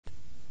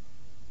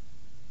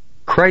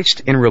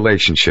Christ in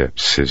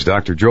Relationships is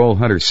Dr. Joel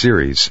Hunter's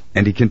series,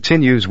 and he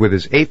continues with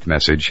his 8th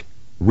message,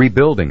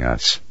 Rebuilding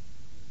Us.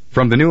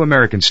 From the New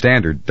American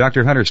Standard,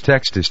 Dr. Hunter's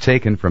text is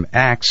taken from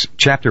Acts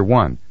chapter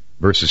 1,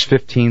 verses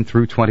 15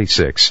 through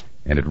 26,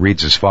 and it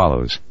reads as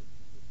follows.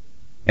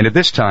 And at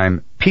this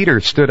time, Peter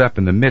stood up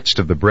in the midst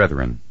of the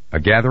brethren. A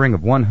gathering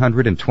of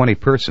 120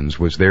 persons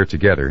was there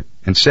together,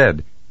 and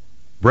said,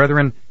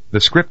 Brethren, the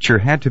scripture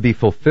had to be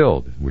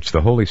fulfilled, which the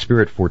Holy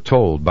Spirit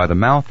foretold by the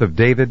mouth of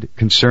David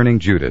concerning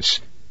Judas,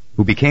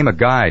 who became a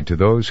guide to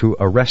those who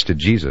arrested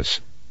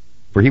Jesus.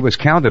 For he was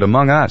counted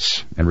among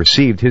us, and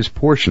received his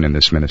portion in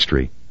this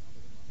ministry.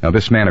 Now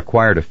this man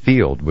acquired a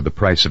field with the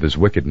price of his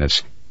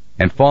wickedness,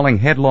 and falling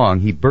headlong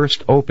he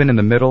burst open in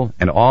the middle,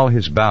 and all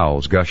his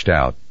bowels gushed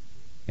out.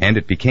 And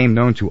it became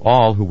known to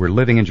all who were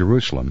living in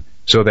Jerusalem,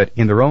 so that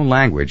in their own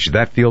language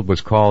that field was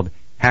called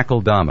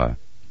Hakeldama,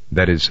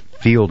 that is,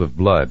 field of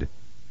blood.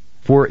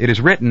 For it is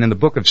written in the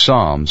book of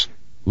Psalms,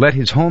 Let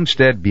his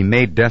homestead be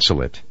made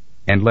desolate,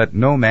 and let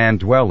no man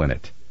dwell in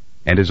it,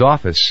 and his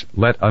office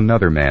let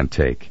another man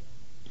take.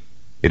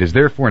 It is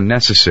therefore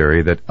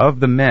necessary that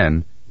of the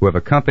men who have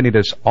accompanied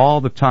us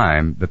all the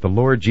time that the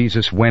Lord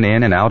Jesus went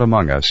in and out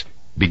among us,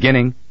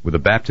 beginning with the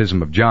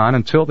baptism of John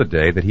until the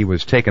day that he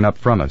was taken up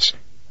from us,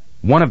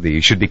 one of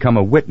these should become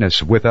a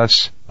witness with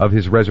us of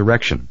his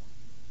resurrection.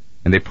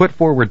 And they put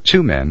forward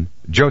 2 men,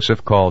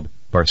 Joseph called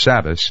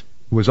Barsabbas,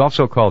 who was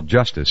also called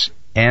Justus,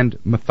 and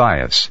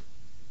Matthias.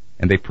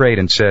 And they prayed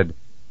and said,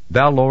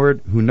 Thou,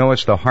 Lord, who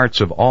knowest the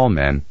hearts of all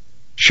men,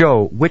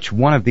 show which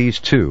one of these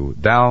 2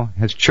 thou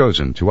hast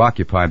chosen to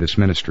occupy this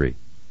ministry,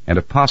 and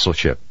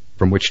apostleship,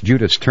 from which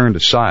Judas turned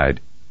aside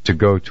to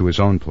go to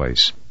his own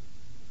place.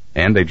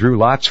 And they drew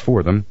lots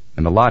for them,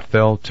 and the lot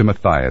fell to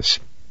Matthias,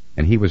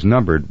 and he was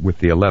numbered with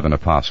the 11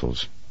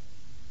 apostles.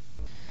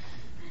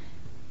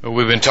 Well,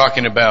 we've been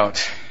talking about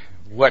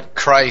what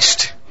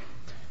Christ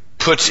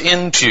puts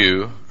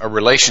into a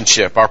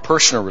relationship, our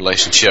personal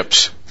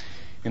relationships,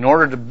 in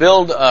order to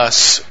build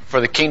us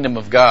for the kingdom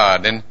of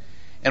God,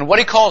 and what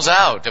he calls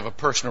out of a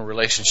personal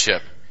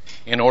relationship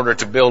in order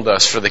to build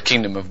us for the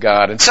kingdom of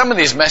God. And some of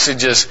these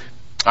messages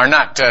are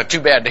not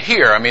too bad to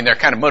hear. I mean, they're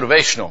kind of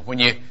motivational. When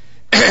you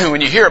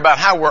when you hear about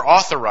how we're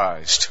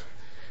authorized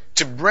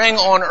to bring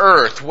on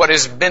earth what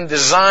has been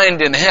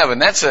designed in heaven,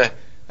 that's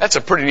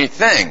a pretty neat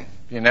thing,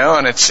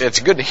 and it's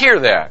good to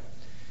hear that.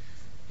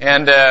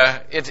 And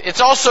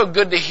it's also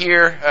good to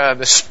hear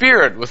the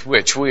spirit with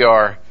which we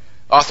are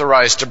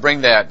authorized to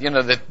bring that,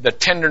 the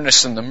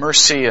tenderness and the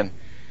mercy, and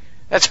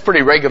that's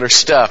pretty regular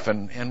stuff,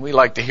 and we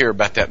like to hear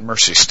about that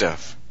mercy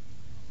stuff.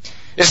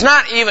 It's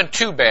not even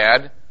too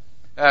bad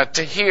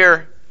to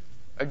hear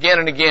again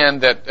and again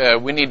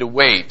that we need to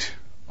wait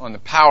on the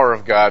power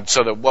of God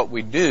so that what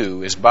we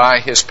do is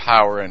by his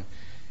power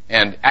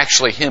and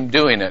actually him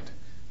doing it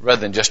rather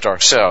than just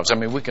ourselves. I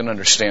mean, we can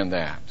understand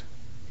that.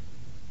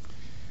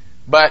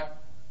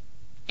 But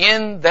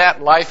in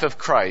that life of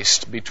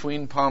Christ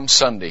between Palm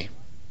Sunday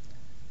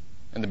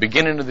and the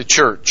beginning of the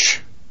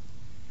church,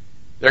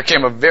 there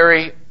came a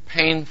very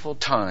painful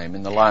time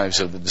in the lives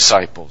of the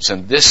disciples,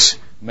 and this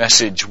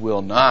message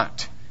will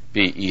not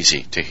be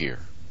easy to hear.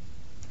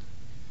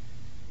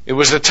 It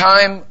was a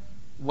time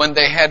when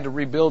they had to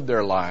rebuild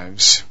their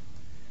lives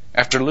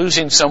after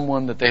losing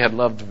someone that they had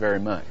loved very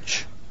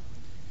much.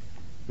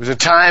 It was a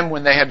time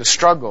when they had to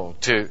struggle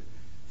to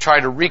try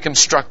to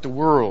reconstruct the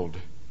world,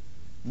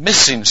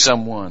 missing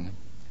someone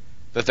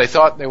that they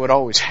thought they would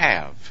always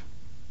have.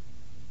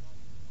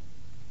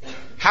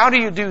 How do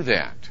you do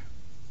that?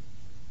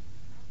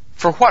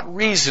 For what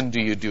reason do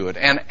you do it?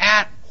 And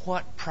at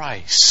what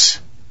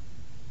price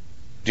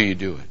do you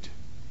do it?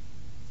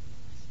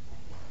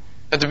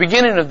 At the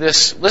beginning of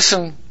this,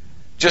 listen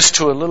just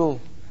to a little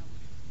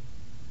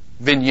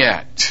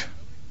vignette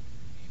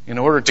in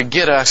order to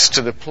get us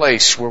to the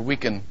place where we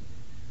can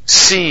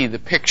see the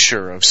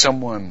picture of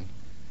someone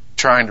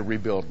trying to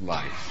rebuild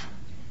life.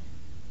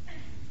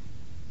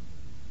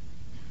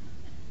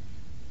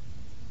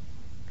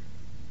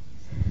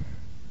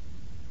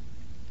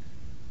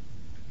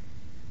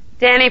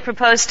 Danny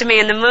proposed to me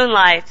in the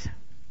moonlight.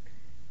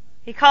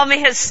 He called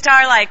me his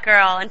starlight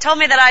girl and told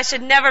me that I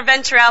should never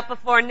venture out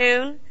before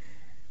noon,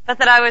 but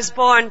that I was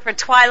born for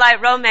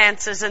twilight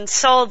romances and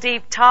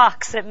soul-deep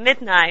talks at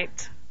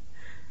midnight.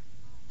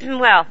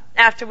 Well,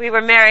 after we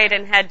were married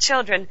and had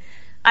children,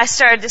 I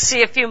started to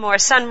see a few more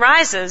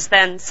sunrises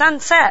than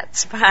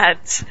sunsets,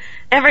 but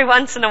every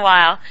once in a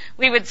while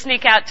we would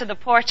sneak out to the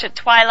porch at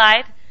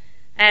twilight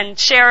and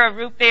share a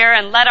root beer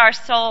and let our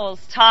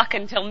souls talk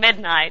until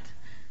midnight.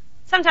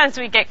 Sometimes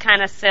we get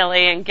kind of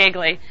silly and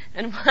giggly,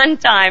 and one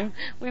time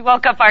we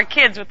woke up our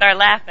kids with our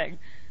laughing.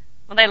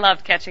 Well, they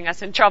loved catching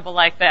us in trouble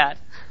like that.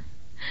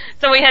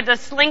 So we had to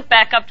slink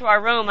back up to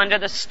our room under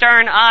the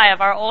stern eye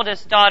of our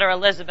oldest daughter,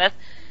 Elizabeth,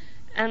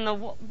 and the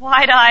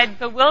wide-eyed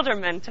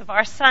bewilderment of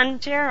our son,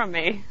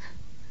 Jeremy.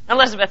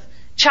 Elizabeth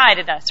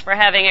chided us for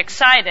having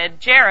excited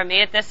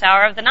Jeremy at this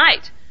hour of the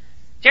night.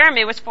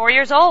 Jeremy was 4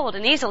 years old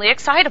and easily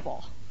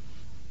excitable.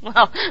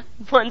 Well,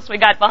 once we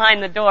got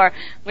behind the door,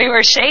 we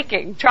were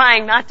shaking,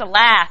 trying not to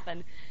laugh,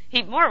 and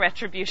heap more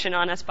retribution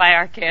on us by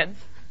our kids.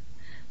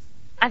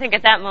 I think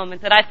at that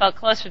moment that I felt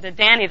closer to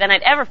Danny than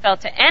I'd ever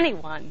felt to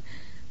anyone.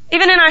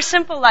 Even in our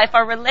simple life,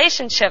 our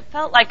relationship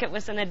felt like it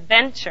was an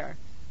adventure.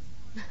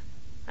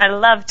 I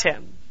loved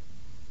him.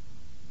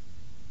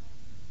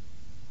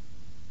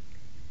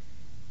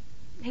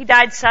 He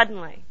died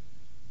suddenly.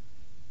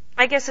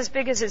 I guess as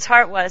big as his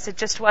heart was, it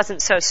just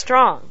wasn't so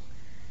strong.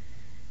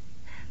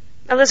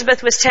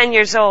 Elizabeth was 10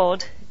 years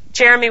old,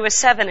 Jeremy was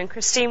 7, and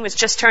Christine was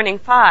just turning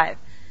 5.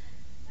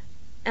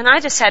 And I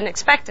just hadn't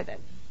expected it.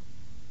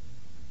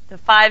 The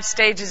 5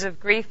 stages of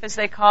grief, as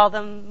they call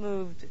them,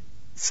 moved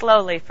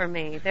slowly for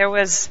me. There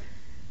is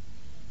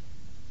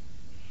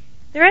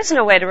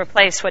no way to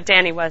replace what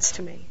Danny was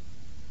to me.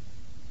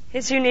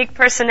 His unique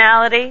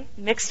personality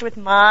mixed with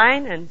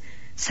mine and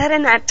set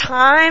in that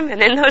time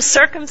and in those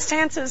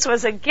circumstances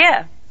was a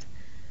gift.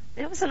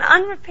 It was an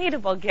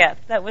unrepeatable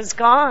gift that was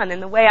gone in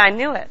the way I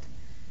knew it.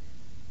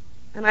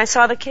 And I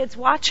saw the kids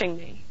watching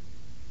me,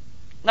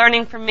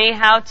 learning from me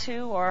how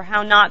to or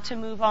how not to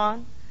move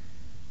on.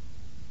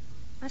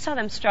 I saw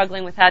them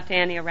struggling without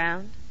Danny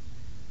around.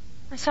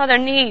 I saw their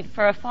need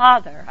for a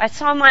father. I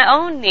saw my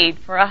own need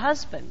for a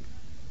husband.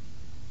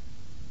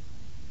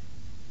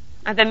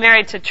 I've been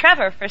married to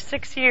Trevor for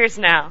 6 years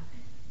now.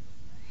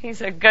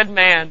 He's a good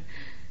man.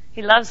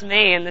 He loves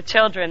me and the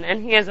children,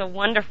 and he is a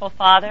wonderful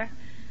father.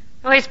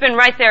 Oh, he's been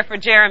right there for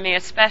Jeremy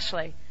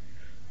especially.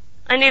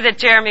 I knew that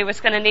Jeremy was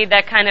going to need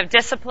that kind of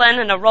discipline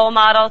and a role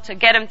model to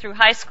get him through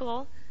high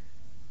school.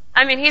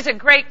 I mean, he's a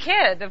great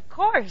kid, of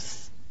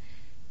course.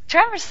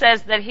 Trevor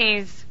says that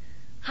he's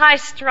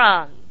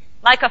high-strung,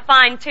 like a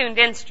fine-tuned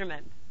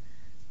instrument.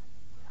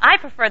 I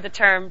prefer the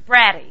term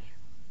bratty.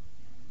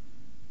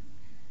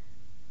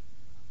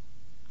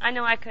 I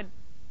know I could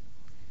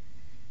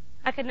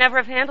never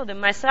have handled him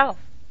myself.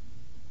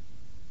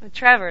 But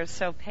Trevor is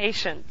so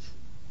patient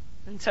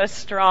and so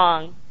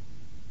strong.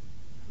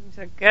 He's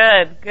a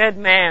good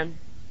man.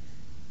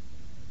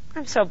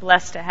 I'm so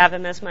blessed to have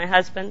him as my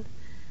husband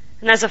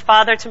and as a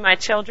father to my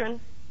children.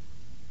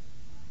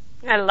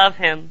 I love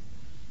him.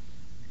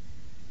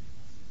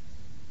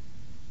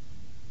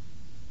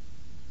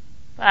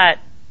 But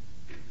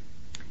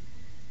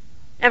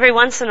every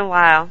once in a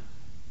while,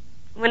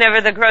 whenever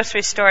the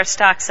grocery store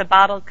stocks a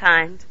bottled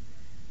kind,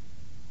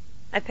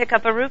 I pick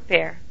up a root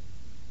beer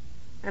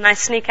and I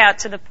sneak out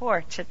to the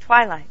porch at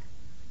twilight.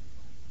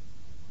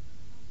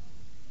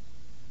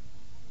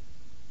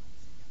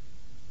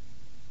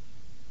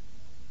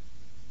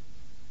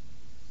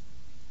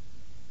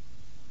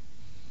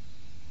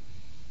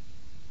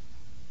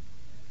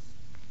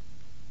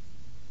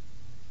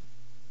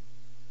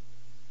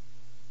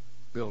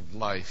 Build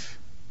life.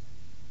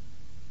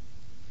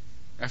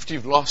 After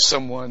you've lost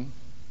someone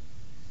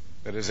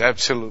that is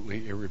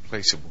absolutely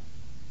irreplaceable.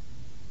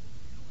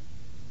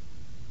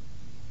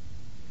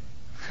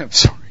 I'm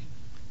sorry.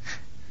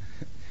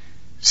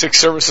 6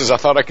 services, I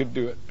thought I could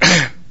do it.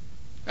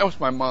 That was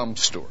my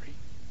mom's story.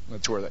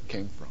 That's where that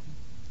came from.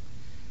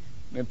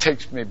 And it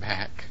takes me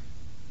back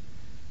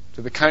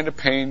to the kind of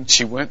pain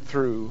she went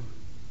through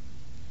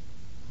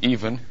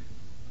even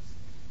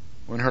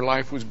when her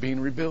life was being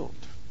rebuilt.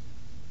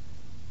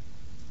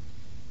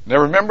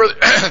 Now remember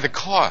the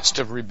cost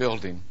of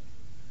rebuilding.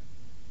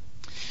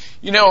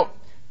 You know,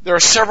 there are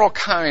several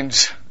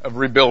kinds of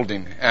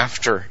rebuilding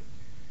after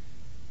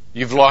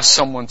you've lost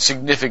someone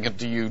significant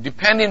to you,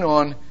 depending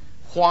on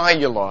why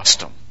you lost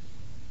them.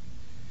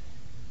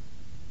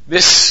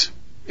 This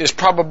is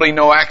probably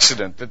no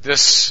accident that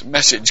this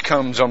message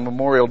comes on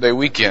Memorial Day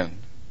weekend.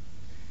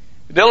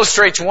 It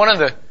illustrates one of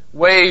the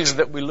ways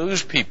that we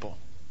lose people.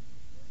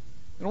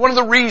 And one of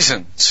the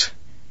reasons.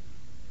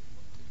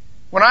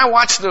 When I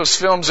watch those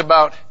films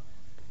about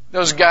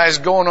those guys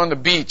going on the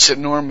beach at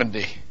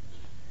Normandy,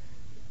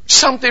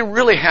 something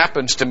really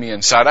happens to me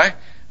inside.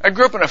 I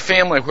grew up in a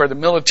family where the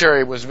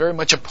military was very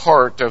much a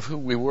part of who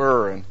we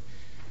were,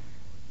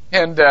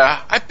 and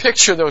I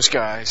picture those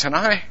guys, and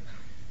I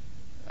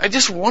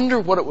just wonder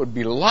what it would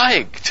be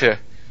like to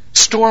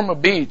storm a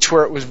beach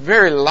where it was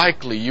very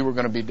likely you were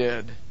going to be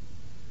dead.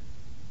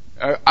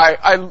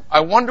 I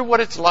wonder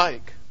what it's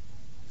like.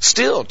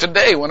 Still,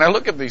 today, when I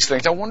look at these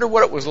things, I wonder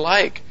what it was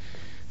like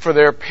for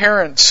their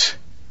parents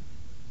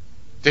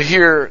to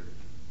hear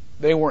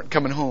they weren't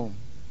coming home.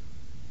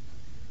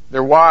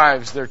 Their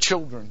wives, their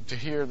children, to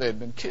hear they had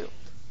been killed.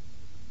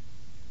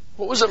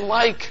 What was it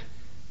like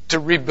to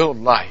rebuild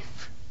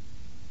life?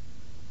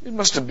 It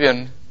must have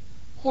been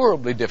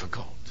horribly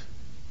difficult.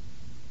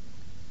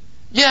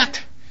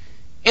 Yet,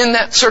 in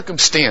that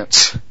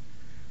circumstance,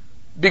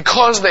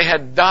 because they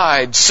had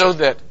died so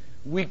that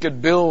we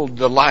could build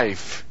the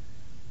life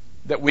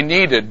that we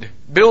needed,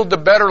 build the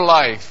better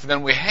life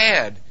than we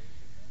had,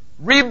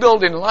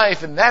 rebuilding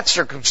life in that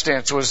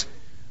circumstance was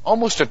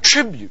almost a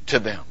tribute to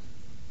them.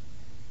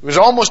 It was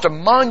almost a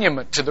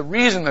monument to the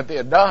reason that they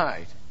had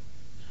died.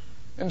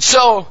 And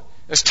so,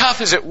 as tough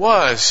as it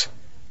was,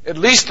 at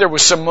least there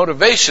was some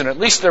motivation, at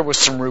least there was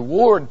some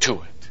reward to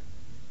it.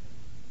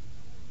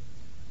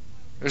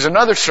 There's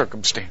another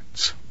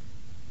circumstance.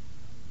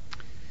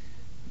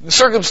 The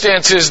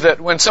circumstance is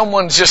that when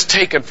someone's just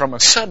taken from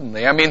us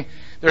suddenly,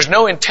 there's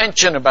no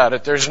intention about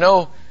it. There's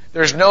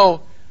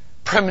no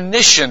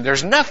premonition.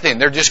 There's nothing.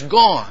 They're just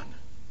gone.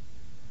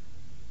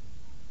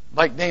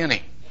 Like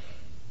Danny.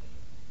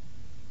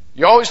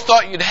 You always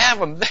thought you'd have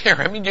them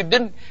there. You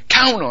didn't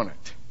count on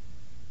it.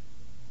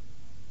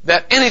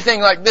 That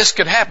anything like this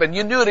could happen.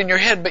 You knew it in your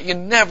head, but you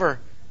never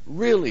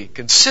really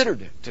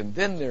considered it. And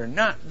then they're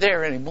not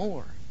there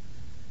anymore.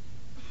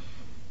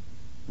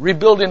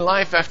 Rebuilding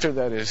life after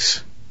that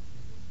is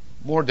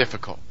more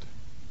difficult.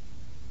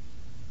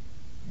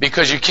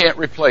 Because you can't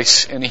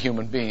replace any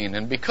human being.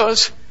 And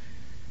because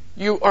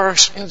you are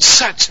in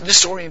such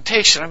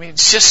disorientation.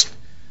 It's just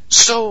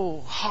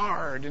so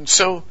hard. And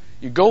so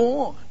you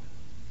go on.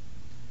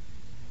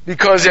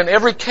 Because in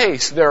every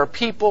case, there are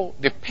people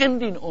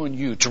depending on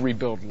you to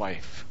rebuild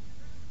life.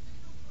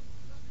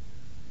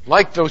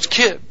 Like those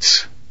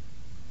kids.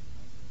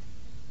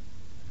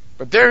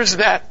 But there's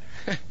that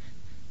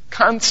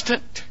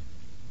constant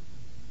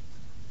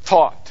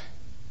thought.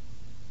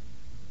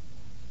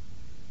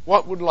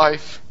 What would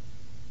life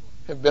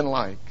have been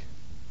like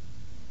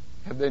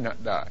had they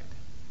not died?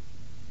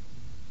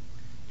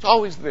 It's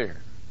always there.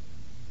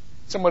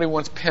 Somebody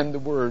once penned the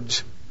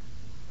words,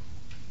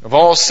 of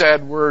all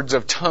sad words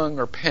of tongue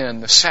or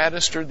pen, the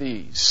saddest are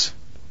these,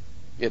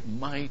 it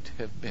might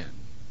have been.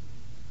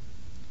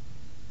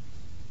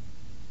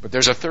 But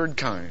there's a third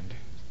kind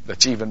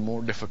that's even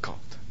more difficult.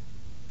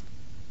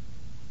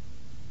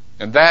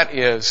 And that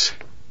is,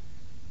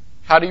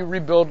 how do you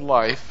rebuild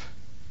life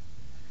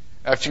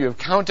after you have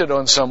counted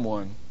on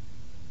someone,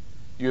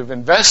 you have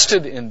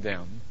invested in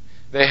them,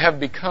 they have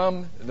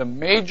become the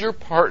major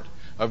part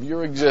of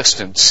your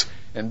existence,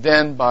 and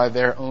then by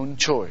their own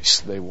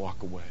choice they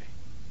walk away.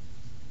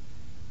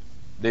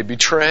 They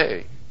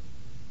betray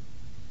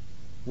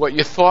what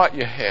you thought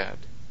you had.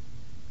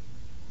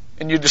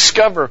 And you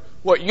discover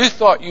what you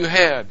thought you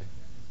had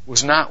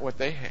was not what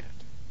they had.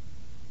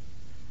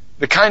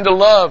 The kind of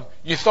love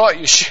you thought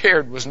you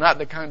shared was not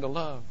the kind of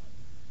love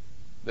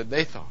that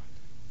they thought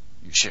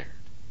you shared.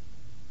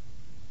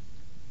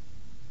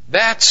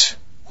 That's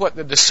what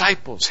the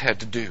disciples had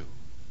to do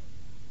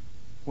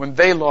when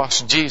they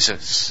lost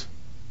Jesus.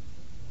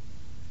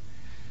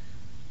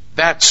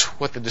 That's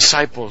what the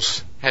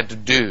disciples had to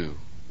do.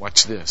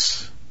 Watch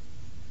this.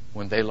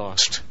 When they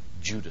lost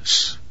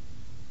Judas.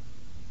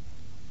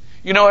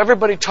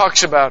 Everybody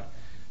talks about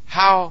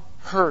how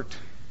hurt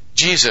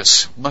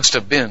Jesus must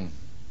have been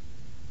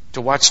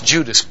to watch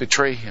Judas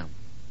betray him.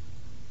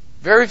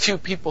 Very few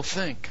people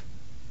think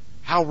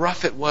how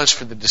rough it was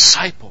for the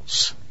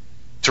disciples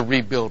to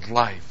rebuild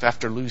life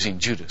after losing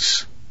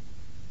Judas.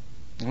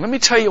 And let me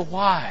tell you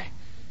why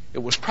it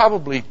was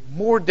probably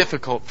more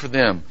difficult for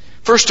them.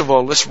 First of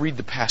all, let's read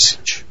the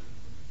passage.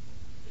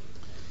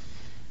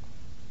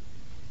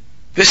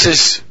 This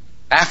is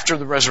after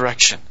the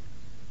resurrection,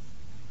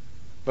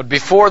 but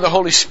before the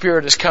Holy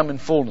Spirit has come in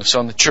fullness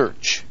on the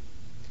church.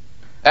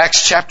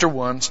 Acts chapter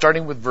 1,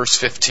 starting with verse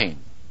 15.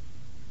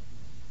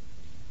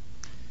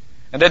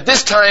 And at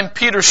this time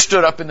Peter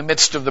stood up in the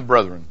midst of the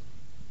brethren.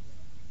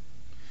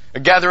 A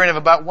gathering of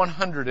about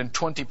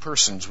 120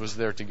 persons was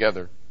there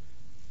together,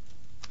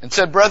 and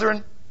said,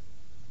 Brethren,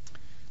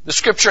 the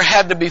scripture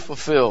had to be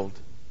fulfilled,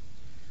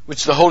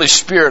 which the Holy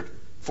Spirit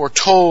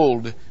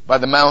foretold by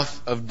the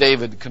mouth of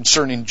David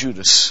concerning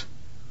Judas,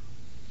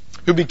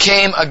 who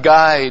became a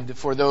guide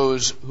for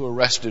those who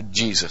arrested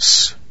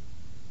Jesus.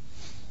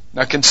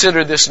 Now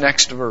consider this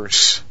next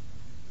verse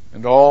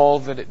and all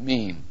that it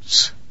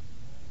means.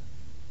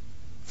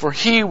 For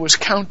he was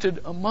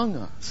counted among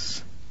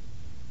us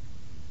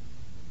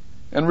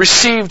and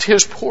received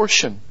his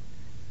portion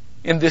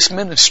in this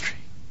ministry.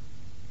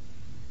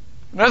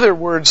 In other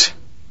words,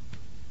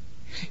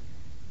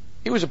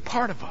 he was a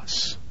part of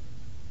us.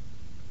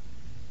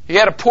 He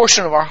had a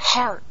portion of our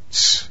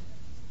hearts.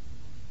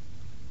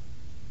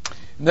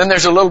 And then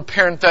there's a little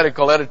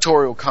parenthetical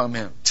editorial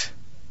comment.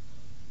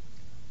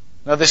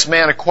 Now this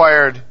man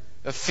acquired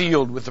a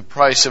field with the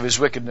price of his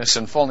wickedness,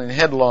 and falling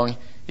headlong,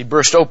 he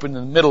burst open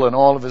in the middle, and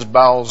all of his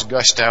bowels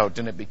gushed out,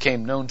 and it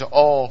became known to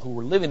all who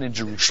were living in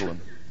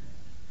Jerusalem,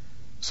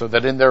 so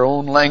that in their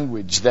own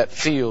language that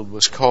field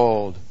was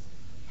called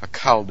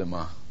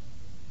Hakaldama,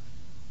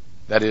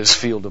 that is,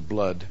 field of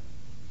blood.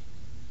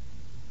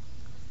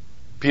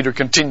 Peter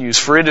continues,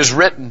 For it is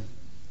written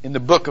in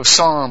the book of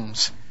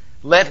Psalms,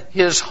 Let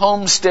his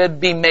homestead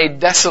be made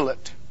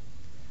desolate,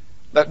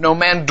 let no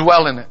man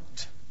dwell in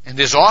it, and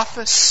his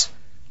office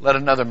let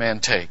another man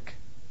take.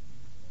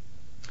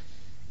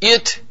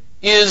 It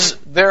is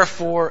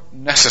therefore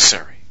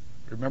necessary,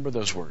 remember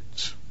those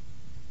words,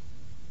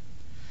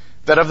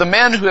 that of the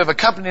men who have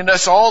accompanied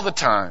us all the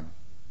time,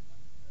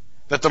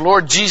 that the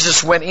Lord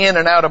Jesus went in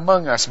and out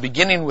among us,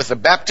 beginning with the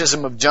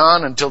baptism of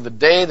John until the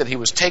day that he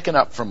was taken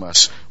up from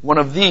us, one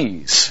of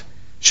these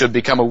should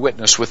become a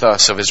witness with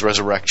us of his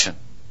resurrection.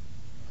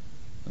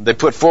 And they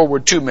put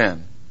forward two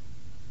men,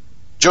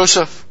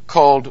 Joseph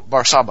called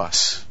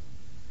Barsabbas,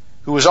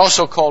 who was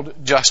also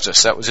called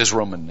Justus, that was his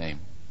Roman name,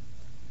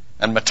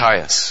 and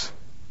Matthias.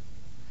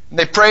 And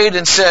they prayed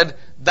and said,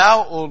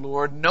 Thou, O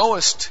Lord,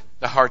 knowest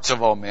the hearts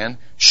of all men.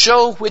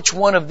 Show which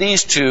one of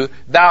these two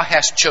thou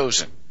hast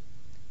chosen.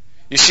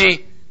 You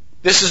see,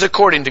 this is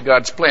according to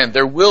God's plan.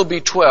 There will be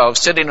 12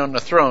 sitting on the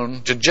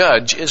throne to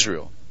judge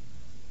Israel.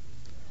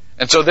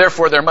 And so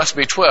therefore there must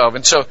be 12.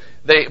 And so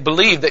they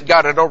believed that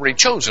God had already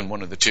chosen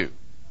one of the two.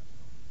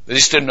 They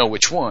just didn't know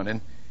which one.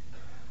 And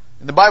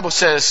the Bible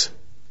says,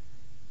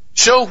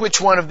 show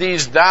which one of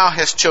these thou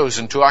hast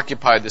chosen to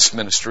occupy this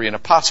ministry and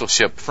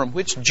apostleship, from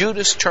which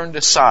Judas turned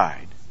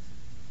aside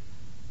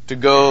to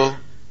go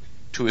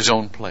to his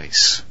own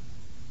place.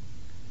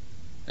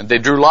 And they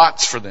drew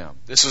lots for them.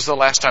 This was the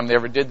last time they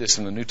ever did this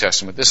in the New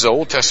Testament. This is an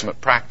Old Testament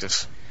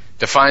practice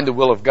to find the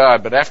will of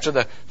God. But after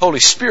the Holy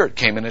Spirit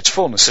came in its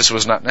fullness, this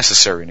was not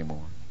necessary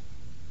anymore.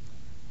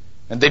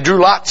 And they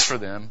drew lots for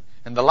them,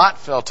 and the lot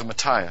fell to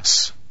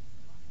Matthias.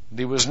 And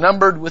he was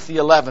numbered with the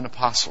 11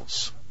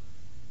 apostles.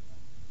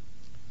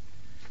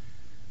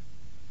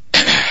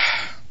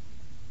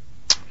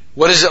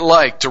 What is it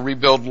like to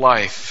rebuild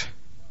life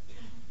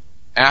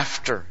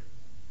after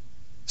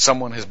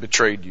someone has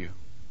betrayed you?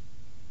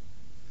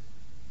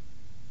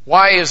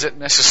 Why is it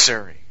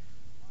necessary?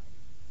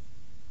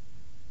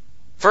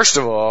 First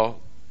of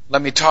all,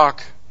 let me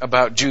talk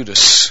about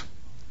Judas.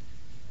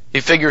 He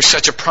figures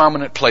such a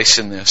prominent place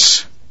in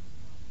this.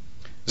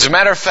 As a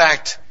matter of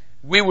fact,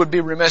 we would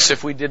be remiss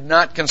if we did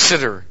not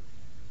consider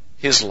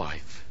his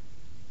life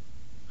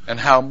and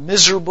how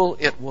miserable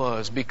it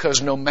was,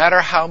 because no matter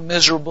how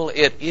miserable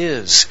it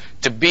is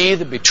to be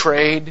the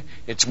betrayed,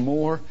 it's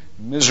more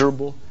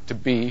miserable to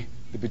be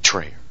the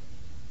betrayer.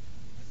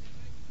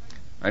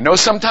 I know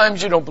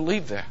sometimes you don't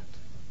believe that.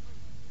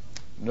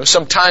 I know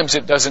sometimes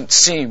it doesn't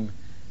seem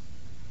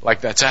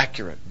like that's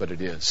accurate, but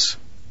it is.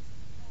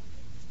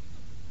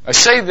 I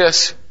say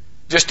this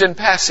just in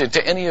passing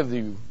to any of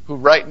you who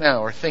right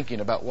now are thinking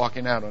about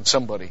walking out on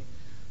somebody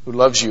who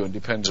loves you and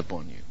depends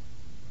upon you.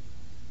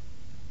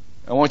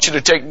 I want you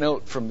to take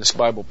note from this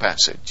Bible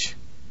passage.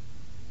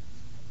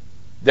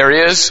 There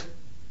is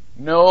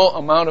no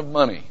amount of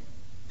money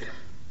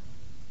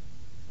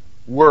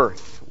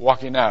worth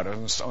walking out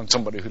on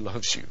somebody who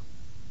loves you.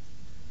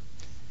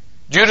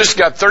 Judas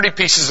got 30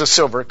 pieces of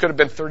silver. It could have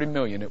been 30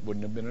 million. It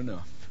wouldn't have been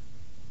enough.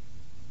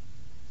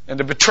 And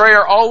the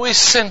betrayer always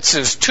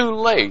senses too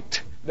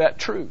late that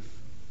truth.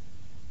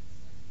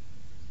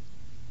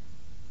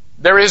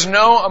 There is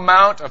no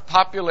amount of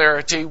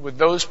popularity with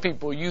those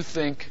people you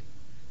think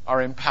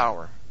are in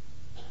power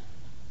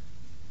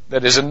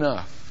that is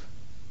enough.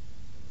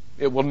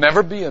 It will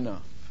never be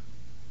enough.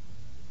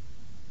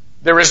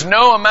 There is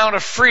no amount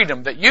of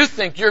freedom that you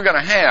think you're going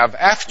to have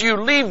after you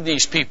leave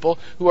these people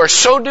who are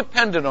so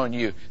dependent on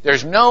you.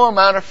 There's no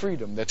amount of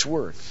freedom that's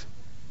worth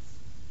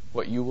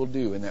what you will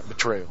do in that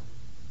betrayal.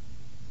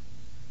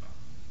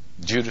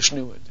 Judas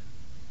knew it.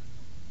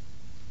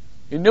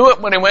 He knew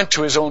it when he went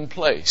to his own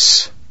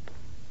place,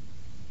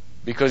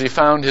 because he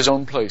found his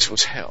own place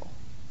was hell.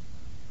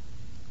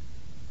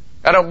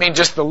 I don't mean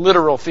just the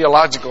literal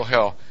theological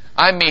hell.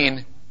 I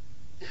mean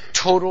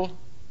total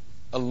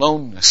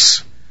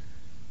aloneness.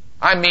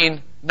 I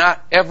mean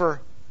not ever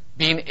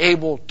being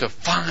able to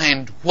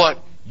find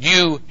what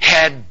you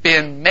had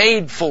been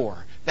made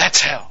for.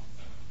 That's hell.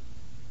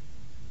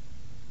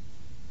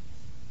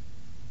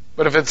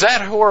 But if it's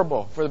that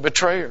horrible for the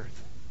betrayer,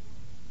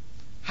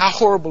 how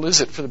horrible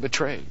is it for the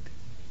betrayed?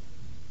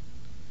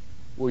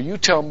 Well, you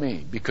tell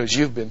me, because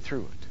you've been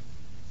through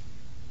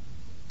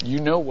it. You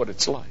know what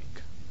it's like.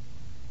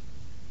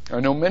 I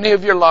know many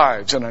of your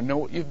lives, and I know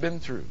what you've been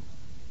through.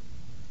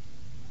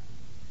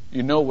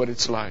 You know what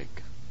it's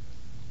like.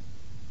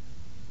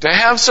 To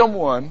have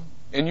someone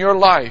in your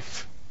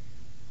life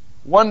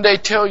one day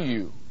tell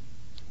you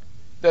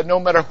that no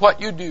matter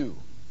what you do,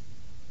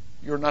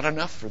 you're not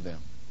enough for them.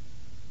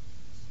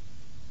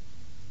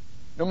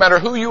 No matter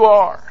who you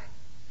are,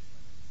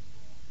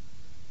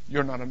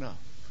 you're not enough.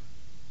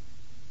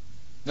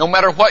 No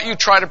matter what you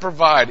try to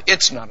provide,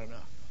 it's not enough.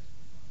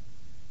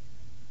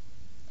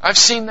 I've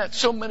seen that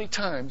so many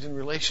times in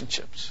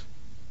relationships.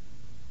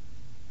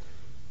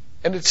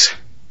 And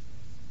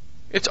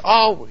it's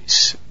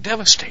always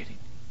devastating.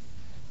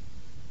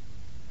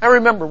 I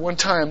remember one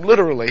time,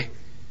 literally,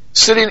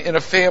 sitting in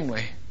a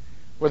family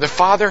where the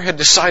father had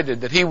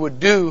decided that he would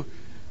do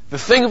the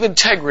thing of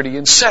integrity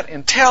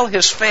and tell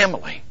his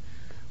family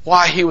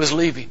why he was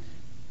leaving.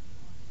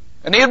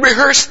 And he had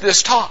rehearsed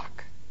this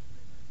talk.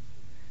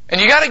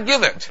 And you got to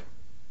give it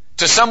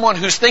to someone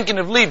who's thinking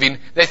of leaving.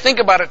 They think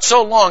about it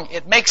so long,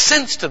 it makes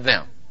sense to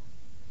them.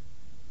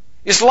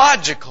 It's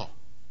logical.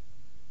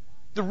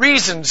 The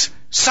reasons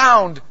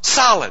sound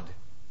solid.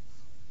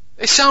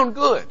 They sound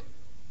good.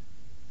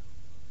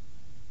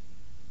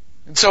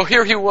 And so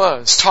here he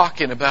was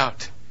talking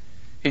about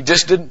he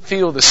just didn't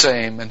feel the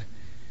same,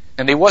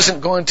 and he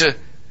wasn't going to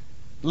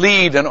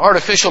lead an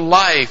artificial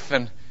life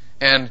and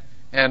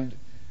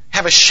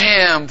have a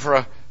sham for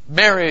a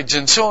marriage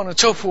and so on and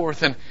so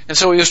forth. And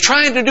so he was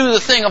trying to do the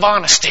thing of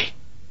honesty.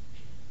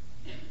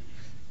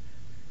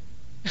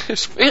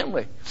 His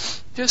family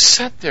just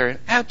sat there in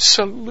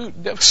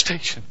absolute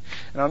devastation.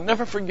 And I'll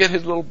never forget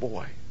his little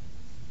boy.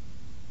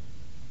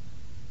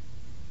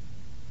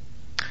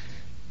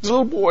 This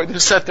little boy that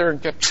sat there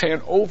and kept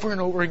saying over and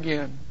over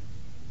again,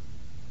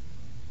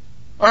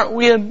 aren't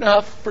we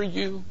enough for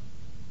you?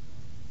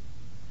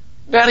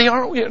 Daddy,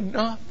 aren't we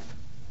enough?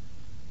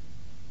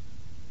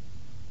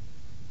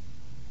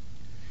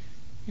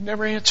 He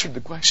never answered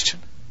the question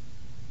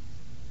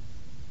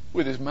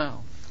with his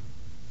mouth.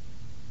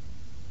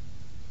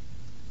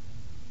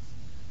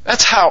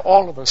 That's how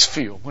all of us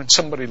feel when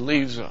somebody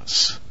leaves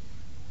us.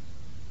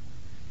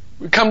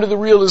 We come to the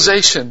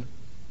realization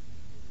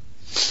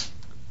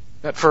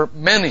that for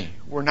many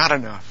we're not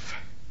enough.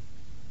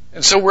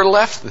 And so we're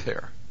left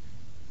there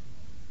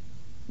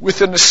with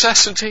the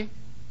necessity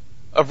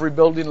of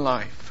rebuilding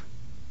life.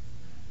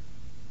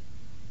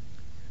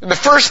 And the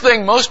first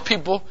thing most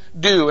people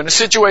do in a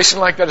situation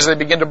like that is they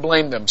begin to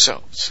blame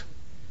themselves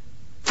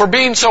for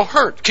being so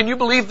hurt. Can you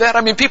believe that?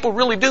 I mean, people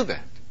really do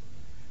that.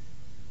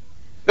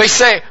 They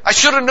say, I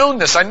should have known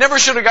this. I never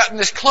should have gotten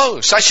this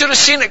close. I should have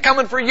seen it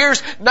coming for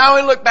years. Now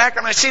I look back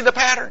and I see the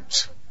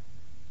patterns.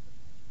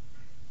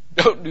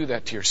 Don't do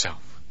that to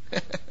yourself.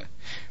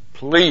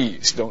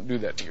 Please don't do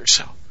that to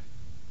yourself.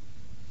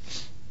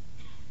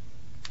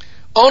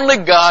 Only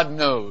God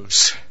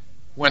knows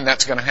when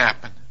that's going to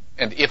happen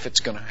and if it's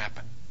going to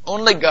happen.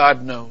 Only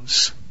God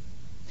knows.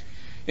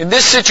 In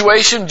this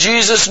situation,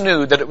 Jesus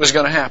knew that it was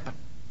going to happen.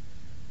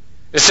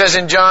 It says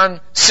in John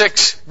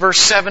 6, verse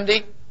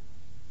 70,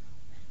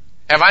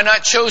 have I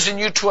not chosen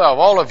you 12,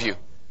 all of you?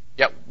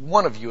 Yet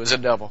one of you is a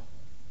devil.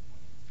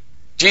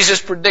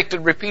 Jesus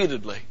predicted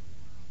repeatedly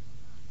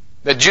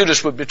that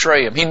Judas would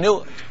betray him. He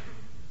knew it.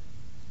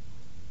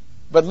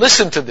 But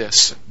listen to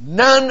this.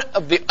 None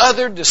of the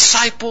other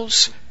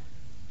disciples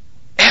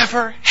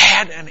ever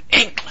had an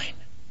inkling.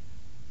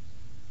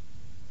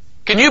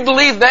 Can you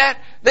believe that?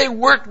 They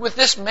worked with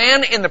this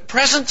man in the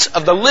presence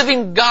of the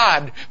living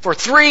God for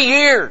 3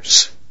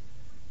 years.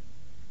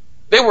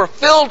 They were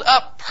filled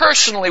up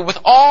personally with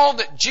all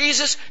that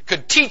Jesus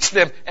could teach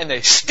them, and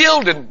they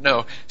still didn't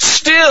know.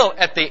 Still,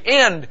 at the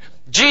end,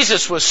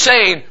 Jesus was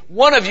saying,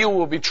 one of you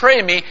will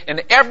betray me,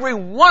 and every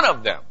one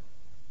of them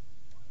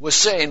was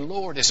saying,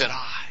 Lord, is it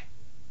I?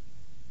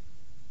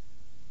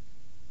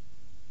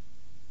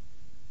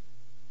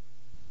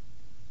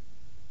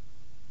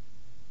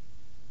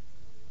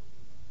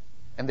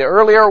 And the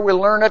earlier we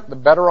learn it, the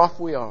better off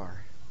we are.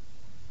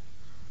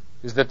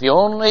 Is that the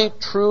only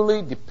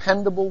truly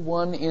dependable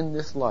one in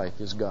this life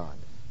is God.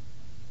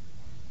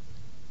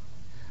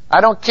 I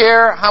don't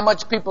care how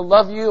much people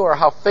love you or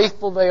how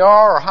faithful they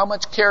are or how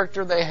much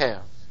character they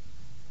have.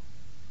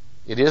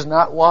 It is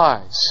not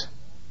wise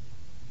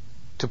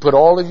to put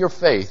all of your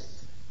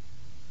faith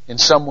in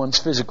someone's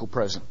physical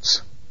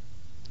presence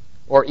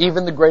or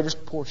even the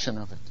greatest portion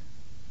of it.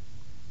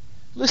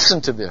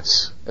 Listen to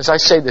this as I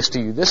say this to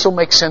you. This will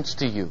make sense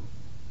to you.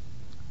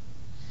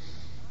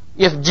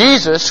 If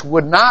Jesus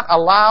would not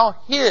allow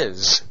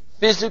His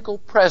physical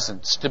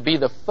presence to be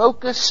the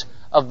focus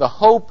of the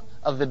hope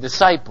of the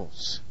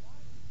disciples,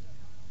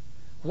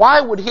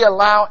 why would He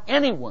allow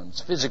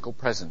anyone's physical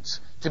presence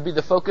to be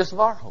the focus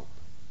of our hope?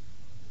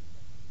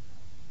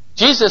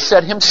 Jesus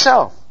said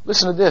Himself,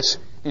 listen to this,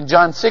 in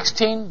John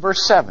 16,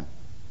 verse 7.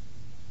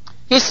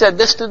 He said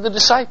this to the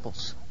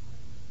disciples.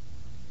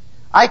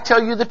 I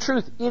tell you the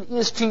truth, it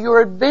is to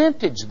your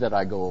advantage that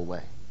I go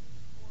away.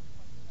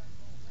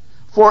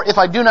 For if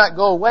I do not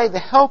go away, the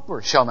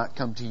Helper shall not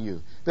come to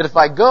you. But if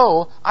I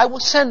go, I will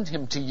send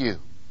Him to you.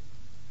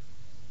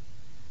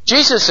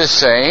 Jesus is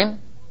saying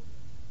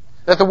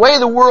that the way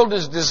the world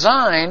is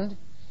designed,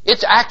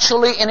 it's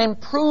actually an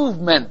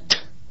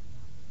improvement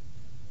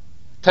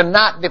to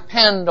not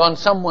depend on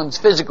someone's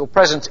physical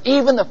presence,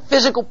 even the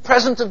physical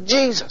presence of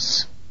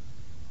Jesus.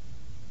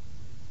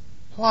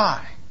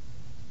 Why?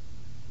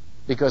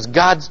 Because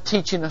God's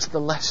teaching us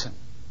the lesson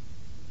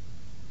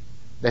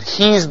that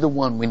He's the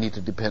one we need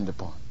to depend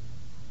upon.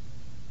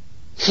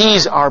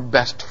 He's our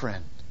best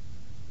friend.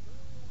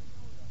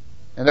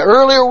 And the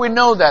earlier we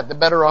know that, the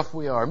better off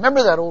we are.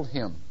 Remember that old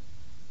hymn,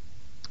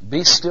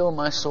 Be still,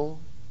 my soul.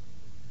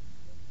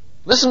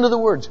 Listen to the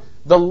words.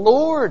 The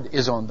Lord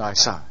is on thy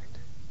side.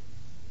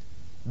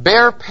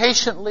 Bear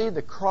patiently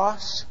the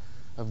cross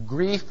of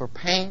grief or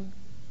pain.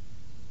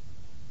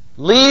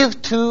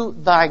 Leave to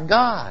thy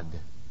God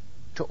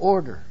to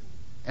order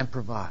and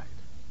provide.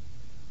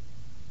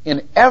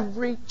 In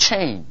every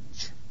change,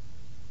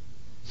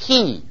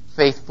 He,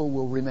 faithful,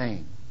 will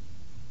remain.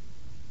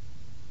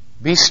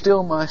 Be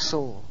still, my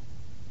soul.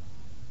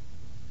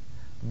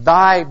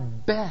 Thy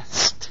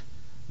best,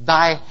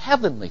 thy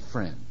heavenly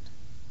friend,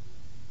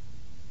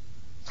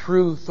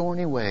 through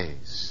thorny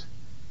ways,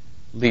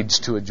 leads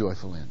to a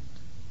joyful end.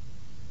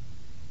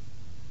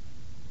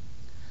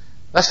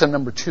 Lesson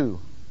number 2.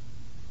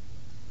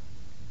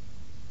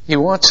 He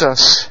wants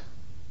us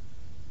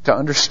to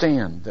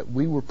understand that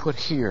we were put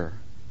here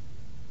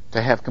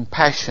to have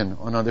compassion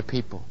on other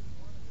people.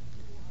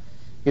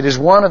 It is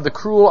one of the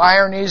cruel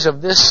ironies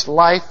of this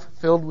life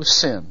filled with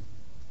sin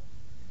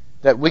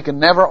that we can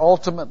never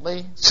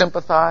ultimately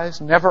sympathize,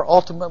 never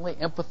ultimately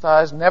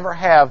empathize, never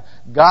have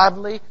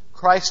godly,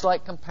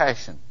 Christ-like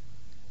compassion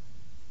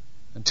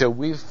until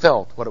we've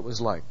felt what it was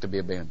like to be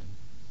abandoned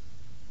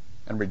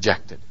and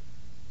rejected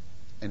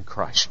and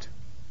crushed.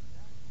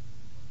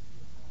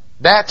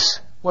 That's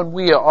when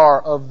we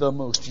are of the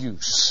most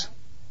use.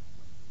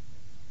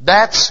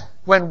 That's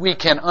when we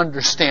can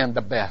understand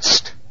the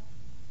best.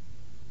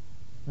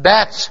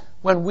 That's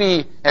when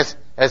we, as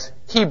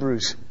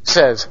Hebrews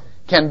says,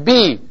 can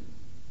be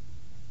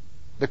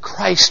the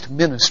Christ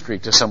ministry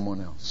to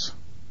someone else.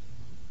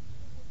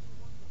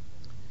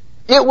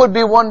 It would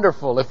be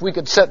wonderful if we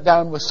could sit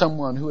down with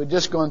someone who had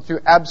just gone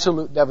through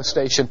absolute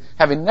devastation,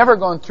 having never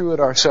gone through it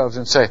ourselves,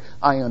 and say,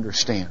 I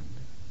understand.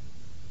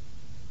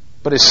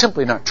 But it's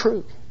simply not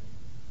true.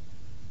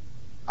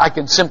 I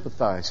can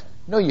sympathize.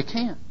 No, you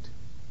can't.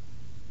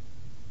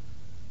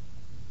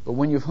 But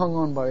when you've hung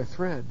on by a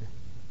thread,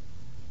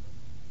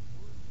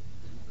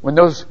 when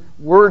those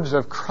words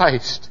of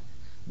Christ,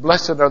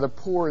 blessed are the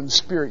poor in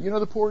spirit. You know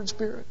the poor in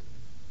spirit?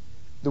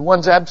 The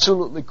ones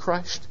absolutely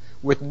crushed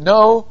with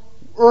no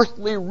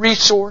earthly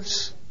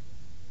resource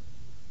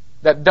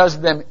that does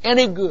them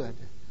any good.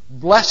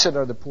 Blessed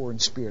are the poor in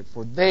spirit,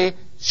 for they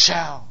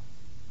shall.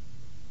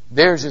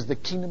 Theirs is the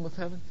kingdom of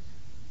heaven.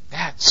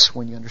 That's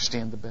when you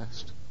understand the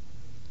best.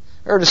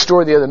 I heard a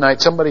story the other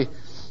night. Somebody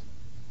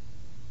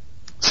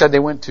said they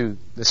went to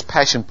this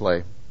Passion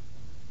play.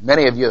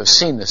 Many of you have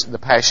seen this, the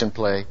Passion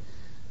play.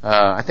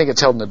 I think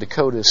it's held in the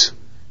Dakotas.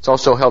 It's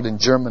also held in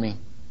Germany.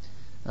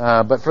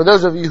 But for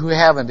those of you who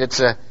haven't, it's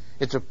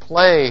a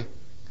play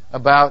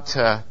about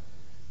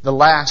the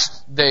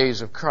last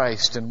days of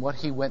Christ and what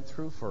He went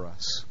through for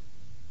us.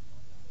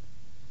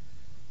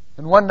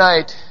 And one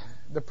night,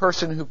 the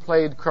person who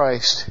played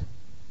Christ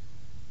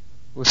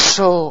was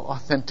so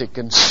authentic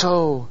and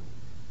so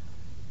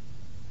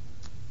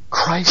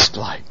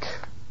Christ-like.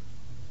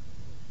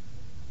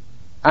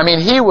 I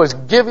mean, he was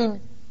giving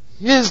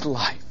his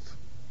life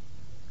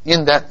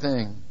in that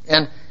thing.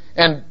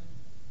 And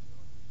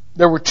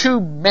there were two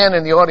men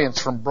in the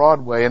audience from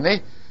Broadway, and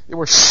they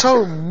were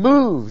so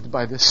moved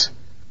by this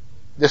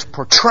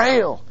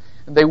portrayal.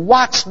 And they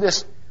watched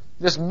this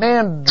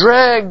man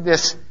drag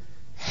this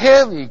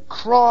heavy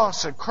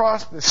cross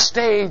across the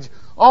stage,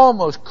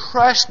 almost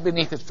crushed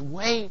beneath its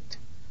weight.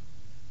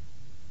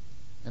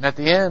 And at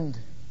the end,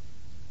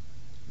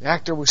 the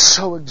actor was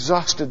so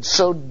exhausted,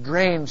 so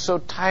drained, so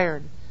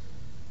tired,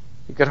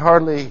 he could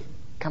hardly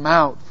come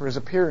out for his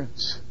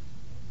appearance.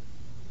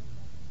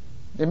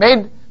 They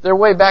made their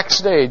way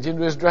backstage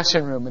into his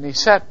dressing room, and he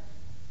sat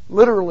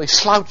literally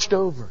slouched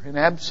over in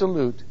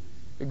absolute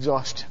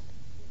exhaustion.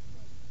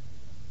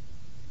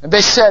 And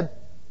they said,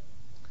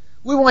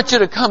 "We want you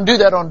to come do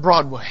that on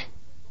Broadway.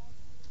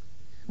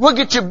 We'll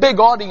get you big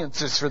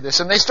audiences for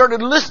this." And they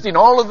started listing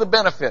all of the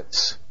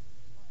benefits,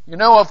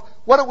 of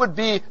what it would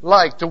be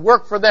like to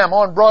work for them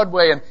on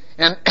Broadway.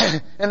 And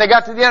they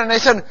got to the end and they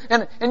said,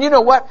 and you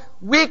know what?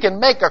 We can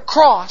make a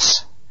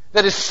cross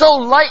that is so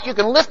light you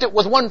can lift it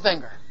with one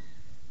finger.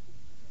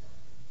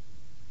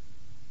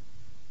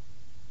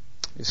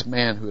 This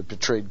man who had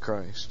betrayed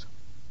Christ,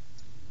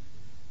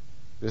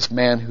 this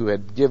man who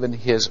had given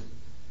his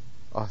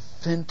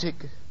authentic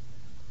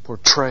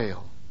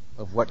portrayal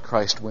of what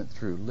Christ went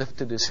through,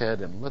 lifted his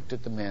head and looked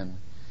at the men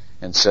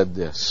and said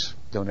this.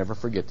 Don't ever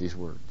forget these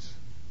words.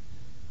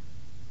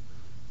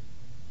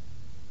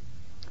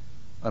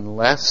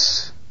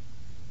 Unless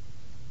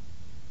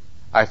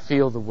I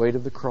feel the weight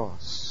of the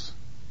cross,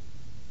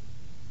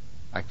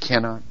 I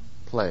cannot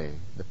play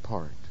the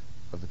part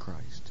of the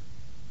Christ.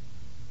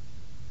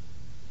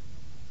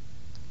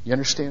 You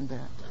understand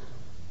that?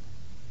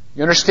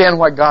 You understand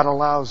why God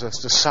allows us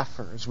to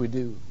suffer as we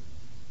do?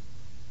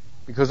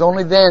 Because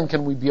only then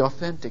can we be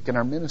authentic in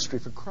our ministry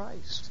for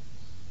Christ.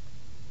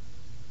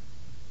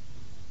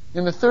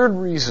 And the third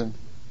reason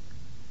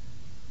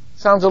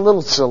sounds a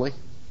little silly,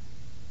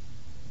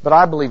 but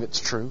I believe it's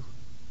true.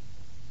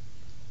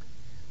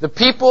 The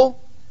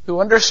people who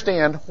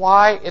understand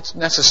why it's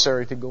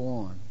necessary to go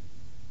on,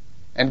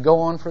 and go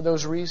on for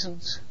those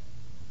reasons,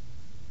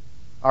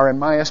 are, in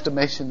my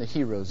estimation, the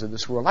heroes of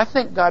this world. I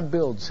think God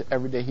builds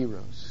everyday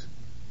heroes.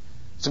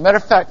 As a matter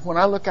of fact, when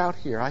I look out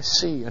here, I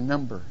see a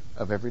number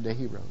of everyday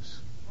heroes.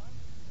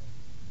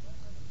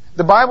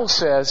 The Bible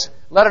says,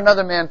 let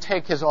another man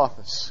take his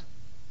office.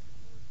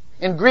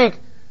 In Greek,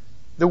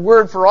 the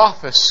word for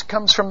office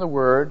comes from the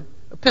word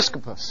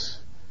episkopos,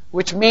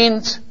 which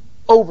means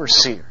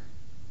overseer.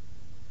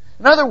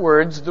 In other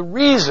words, the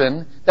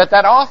reason that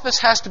office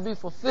has to be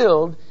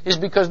fulfilled is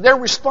because they're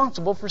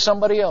responsible for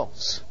somebody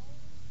else.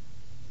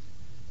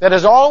 That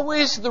is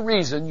always the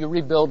reason you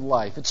rebuild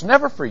life. It's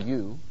never for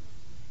you.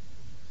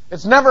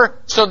 It's never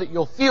so that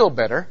you'll feel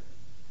better.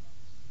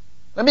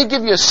 Let me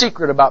give you a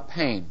secret about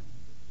pain.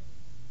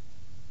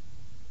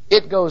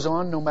 It goes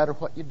on no matter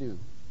what you do.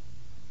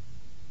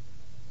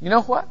 You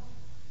know what?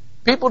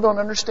 People don't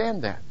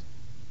understand that.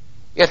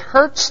 It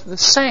hurts the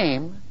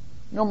same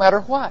no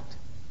matter what.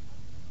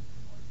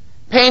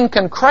 Pain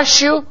can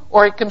crush you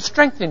or it can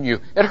strengthen you.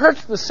 It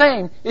hurts the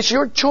same. It's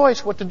your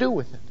choice what to do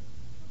with it.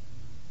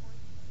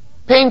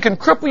 Pain can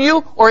cripple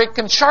you or it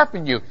can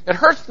sharpen you. It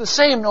hurts the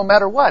same no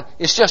matter what.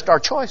 It's just our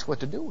choice what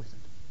to do with it.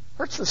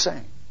 Hurts the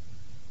same.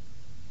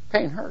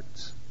 Pain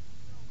hurts.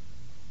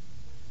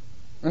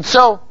 And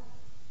so,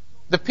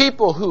 the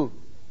people who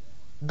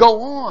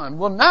go on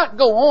will not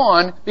go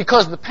on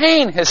because the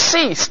pain has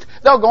ceased.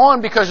 They'll go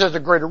on because there's a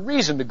greater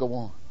reason to go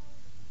on.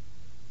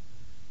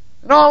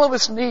 And all of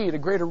us need a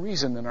greater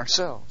reason than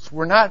ourselves.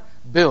 We're not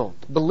built,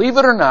 believe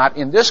it or not,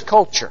 in this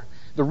culture.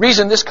 The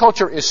reason this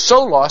culture is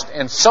so lost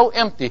and so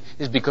empty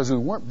is because we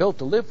weren't built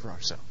to live for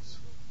ourselves.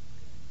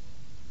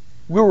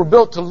 We were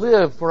built to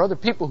live for other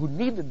people who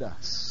needed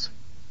us.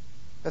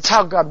 That's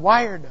how God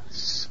wired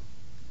us.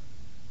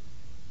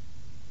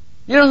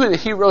 You know who the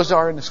heroes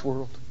are in this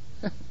world?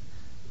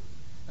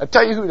 I'll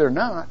tell you who they're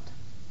not.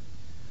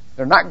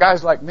 They're not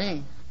guys like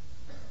me.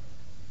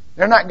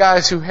 They're not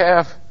guys who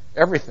have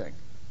everything.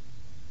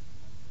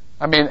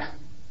 I mean,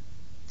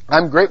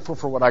 I'm grateful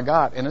for what I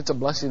got, and it's a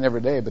blessing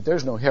every day, but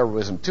there's no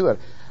heroism to it.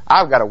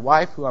 I've got a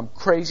wife who I'm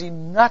crazy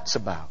nuts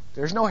about.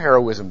 There's no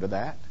heroism to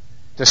that.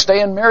 To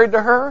stay married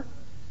to her,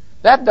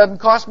 that doesn't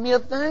cost me a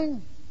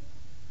thing.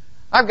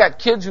 I've got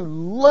kids who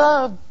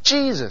love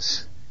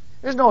Jesus.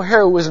 There's no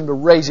heroism to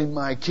raising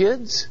my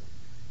kids.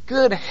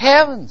 Good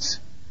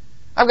heavens.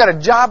 I've got a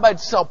job I'd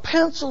sell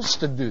pencils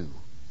to do.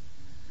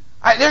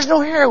 There's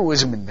no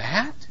heroism in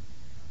that.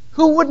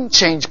 Who wouldn't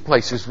change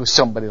places with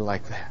somebody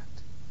like that?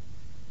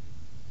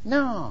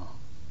 No.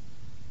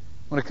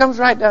 When it comes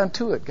right down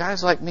to it,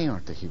 guys like me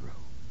aren't the hero.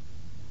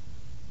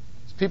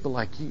 It's people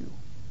like you.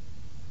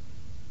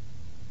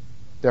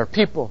 There are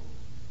people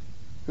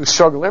who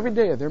struggle every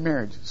day of their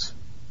marriages.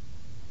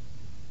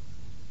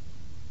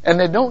 And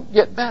they don't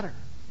get better.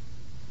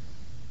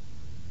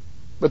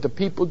 But the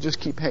people just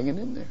keep hanging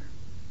in there.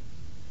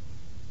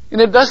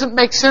 And it doesn't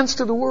make sense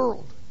to the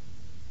world.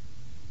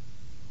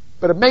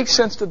 But it makes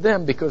sense to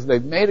them because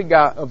they've made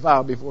a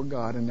vow before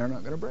God and they're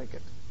not going to break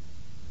it.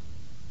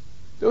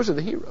 Those are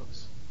the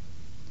heroes.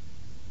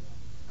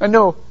 I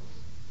know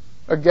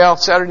a gal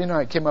Saturday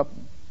night came up.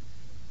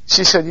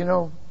 She said, you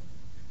know,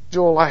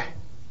 Joel,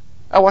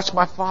 I watched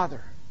my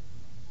father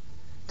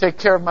take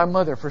care of my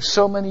mother for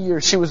so many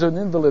years. She was an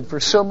invalid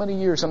for so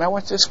many years. And I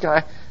watched this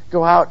guy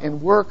go out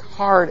and work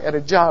hard at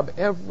a job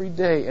every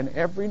day. And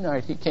every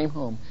night he came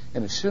home.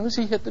 And as soon as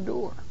he hit the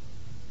door,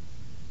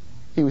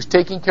 he was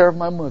taking care of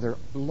my mother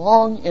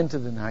long into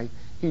the night.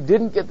 He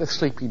didn't get the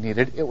sleep he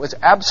needed. It was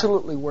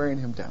absolutely wearing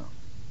him down.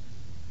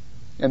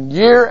 And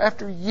year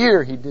after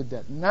year he did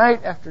that.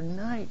 Night after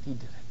night he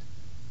did it.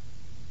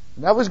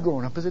 And I was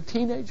growing up as a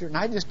teenager and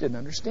I just didn't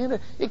understand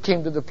it. It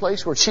came to the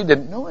place where she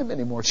didn't know him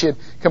anymore. She had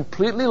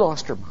completely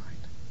lost her mind.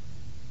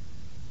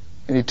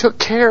 And he took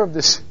care of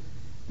this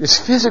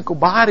physical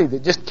body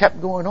that just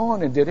kept going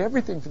on and did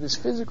everything for this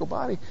physical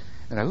body.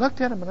 And I looked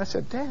at him and I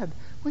said, Dad,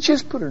 why don't you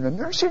just put her in a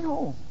nursing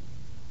home?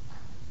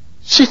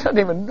 She doesn't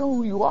even know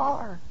who you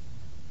are.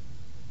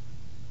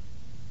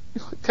 He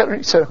looked at her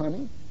and he said,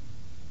 honey,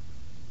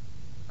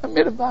 I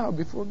made a vow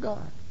before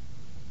God.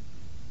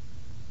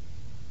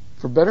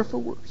 For better, for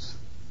worse.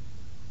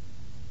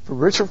 For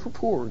richer, for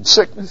poor. In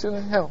sickness and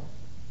in health.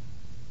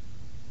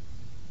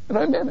 And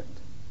I meant it.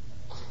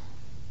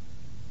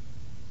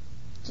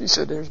 She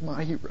said, there's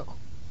my hero.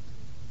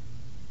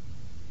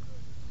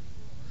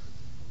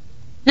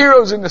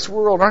 Heroes in this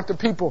world aren't the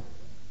people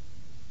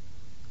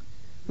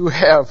who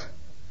have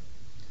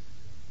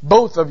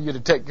both of you to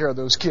take care of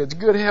those kids.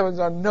 Good heavens,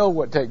 I know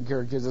what taking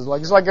care of kids is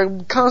like. It's like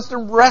a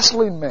constant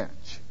wrestling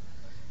match.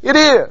 It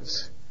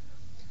is.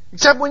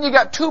 Except when you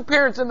got two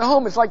parents in the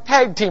home, it's like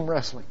tag team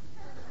wrestling.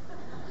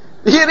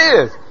 It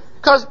is.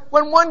 Because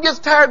when one gets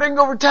tired, they can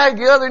go over tag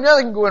the other, and the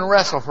other can go and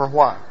wrestle for a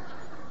while.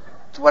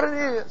 That's what it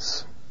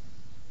is.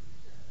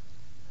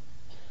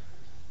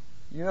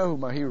 You know who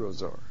my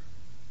heroes are.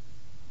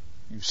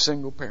 You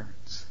single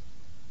parents.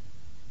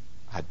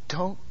 I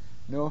don't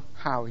know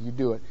how you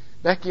do it.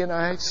 Becky and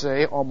I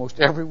say almost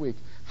every week,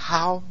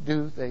 how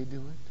do they do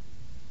it?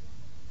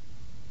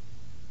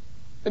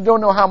 I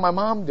don't know how my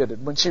mom did it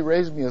when she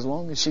raised me as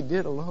long as she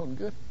did alone.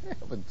 Good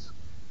heavens.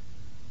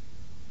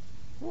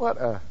 What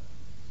a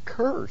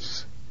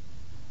curse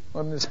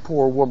on this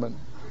poor woman.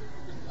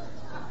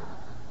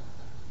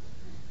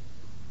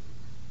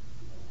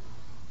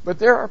 But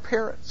there are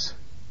parents,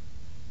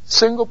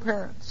 single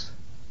parents,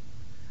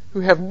 who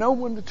have no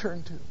one to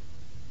turn to.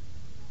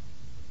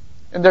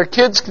 And their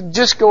kids can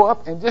just go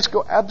up and just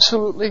go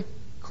absolutely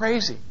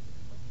crazy.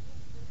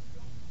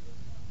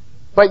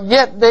 But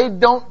yet they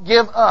don't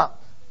give up.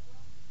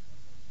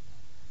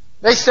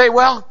 They say,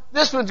 well,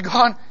 this one's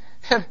gone,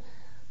 and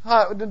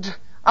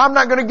I'm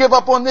not going to give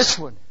up on this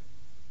one.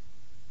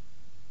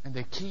 And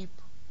they keep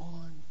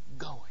on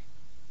going.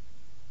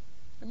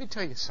 Let me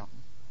tell you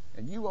something,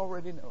 and you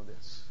already know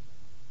this.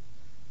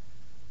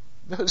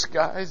 Those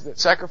guys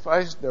that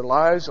sacrificed their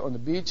lives on the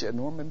beach at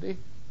Normandy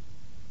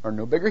are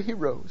no bigger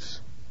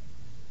heroes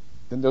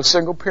than those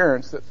single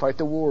parents that fight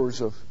the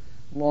wars of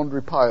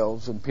laundry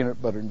piles and peanut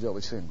butter and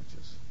jelly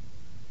sandwiches.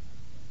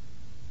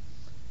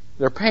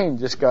 Their pain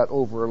just got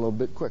over a little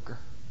bit quicker.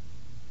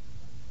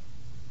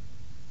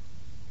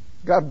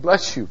 God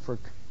bless you for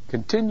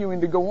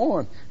continuing to go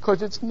on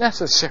because it's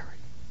necessary.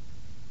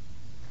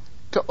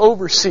 to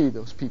oversee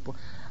those people.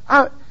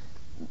 I'm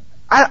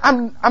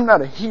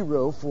not a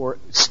hero for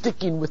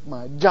sticking with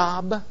my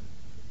job.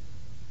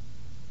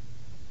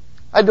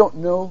 I don't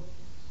know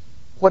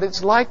what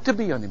it's like to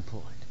be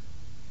unemployed.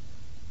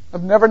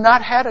 I've never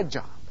not had a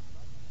job.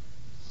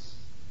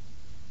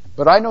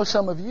 But I know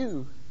some of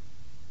you,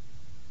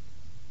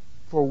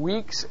 for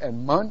weeks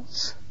and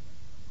months,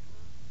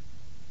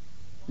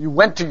 you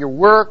went to your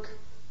work,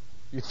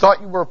 you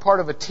thought you were a part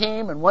of a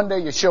team, and one day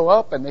you show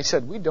up and they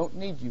said, we don't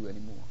need you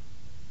anymore.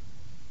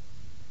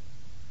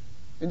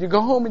 And you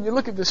go home and you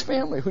look at this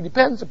family who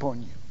depends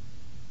upon you.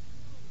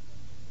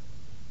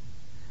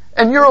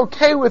 And you're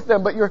okay with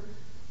them, but you're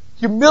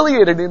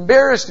humiliated,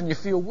 embarrassed, and you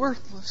feel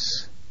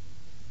worthless.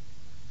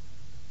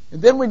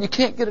 And then when you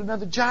can't get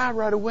another job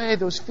right away,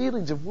 those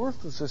feelings of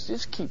worthlessness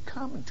just keep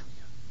coming to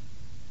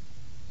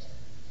you.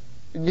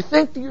 And you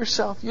think to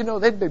yourself,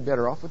 they'd be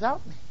better off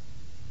without me.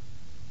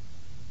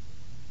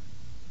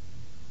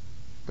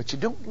 But you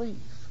don't leave.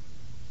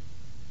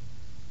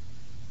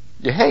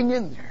 You hang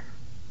in there.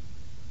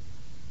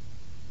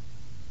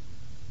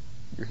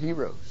 You're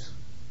heroes.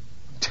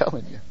 I'm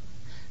telling you,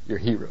 you're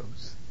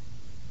heroes.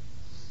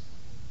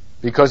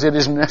 Because it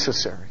is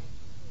necessary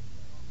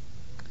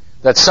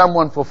that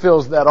someone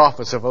fulfills that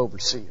office of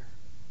overseer.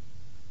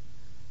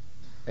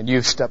 And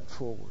you've stepped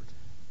forward.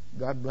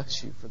 God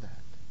bless you for that.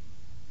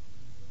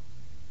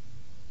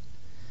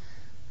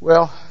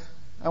 Well,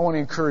 I want to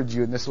encourage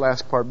you in this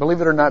last part.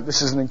 Believe it or not,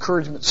 this is an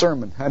encouragement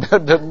sermon.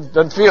 It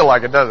doesn't feel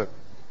like it, does it?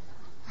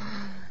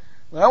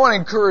 But I want to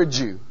encourage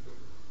you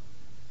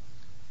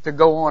to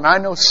go on. I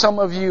know some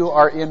of you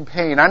are in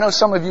pain. I know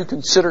some of you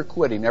consider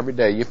quitting every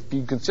day. You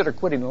consider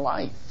quitting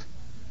life.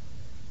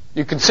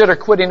 You consider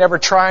quitting ever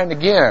trying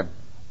again.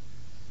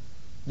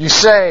 You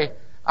say,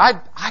 I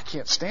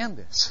can't stand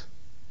this.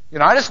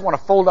 I just want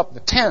to fold up the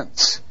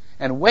tents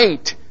and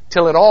wait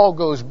till it all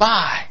goes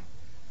by.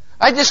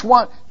 I just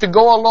want to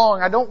go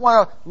along. I don't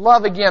want to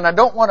love again. I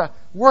don't want to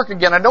work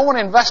again. I don't want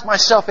to invest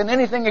myself in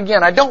anything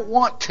again. I don't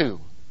want to.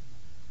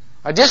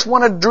 I just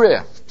want to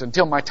drift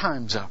until my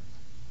time's up.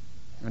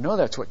 I know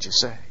that's what you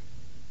say.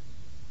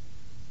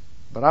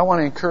 But I want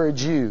to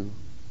encourage you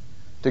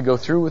to go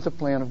through with the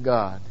plan of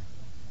God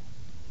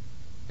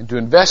and to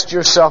invest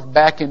yourself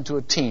back into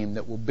a team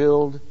that will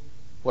build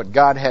what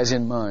God has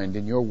in mind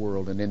in your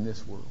world and in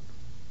this world.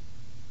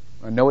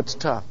 I know it's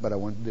tough, but I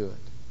want to do it.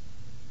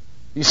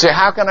 You say,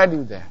 how can I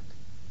do that?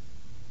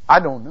 I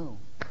don't know.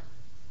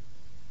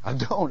 I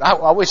don't.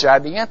 I wish I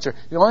had the answer.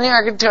 The only thing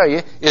I can tell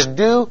you is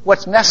do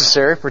what's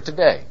necessary for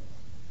today.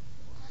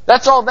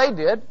 That's all they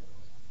did.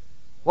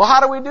 Well,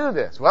 how do we do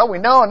this? Well, we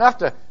know enough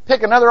to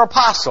pick another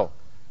apostle.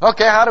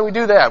 Okay, how do we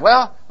do that?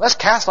 Well, let's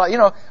cast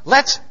out,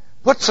 let's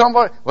put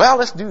somebody,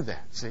 let's do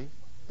that, see?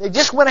 They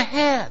just went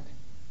ahead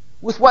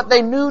with what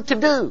they knew to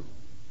do.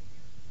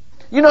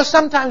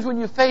 Sometimes when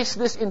you face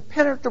this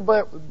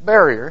impenetrable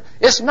barrier,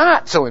 it's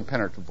not so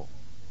impenetrable.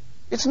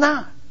 It's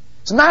not.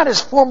 It's not as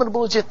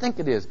formidable as you think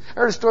it is.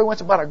 I heard a story once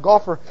about a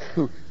golfer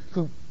who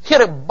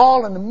hit a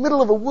ball in the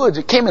middle of a woods.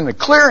 It came in the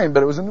clearing,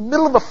 but it was in the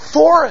middle of a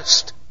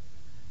forest.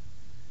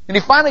 And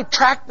he finally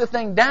tracked the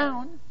thing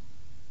down,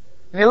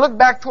 and he looked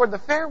back toward the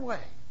fairway.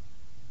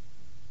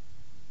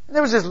 And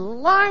there was this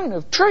line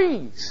of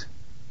trees,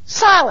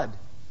 solid.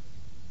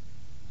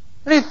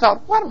 And he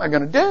thought, what am I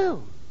going to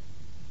do?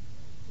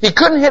 He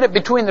couldn't hit it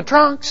between the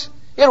trunks.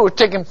 It would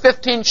take him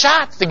 15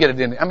 shots to get it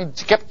in.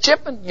 He kept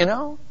chipping,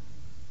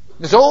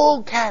 This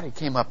old caddy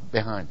came up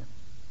behind him.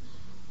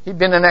 He'd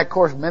been in that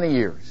course many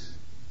years.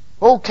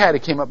 Old caddy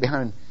came up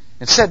behind him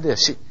and said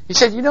this. He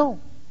said,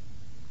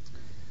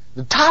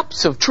 the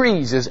tops of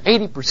trees is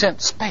 80%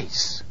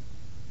 space.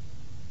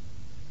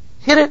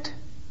 Hit it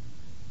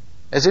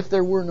as if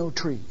there were no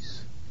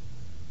trees.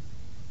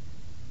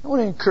 I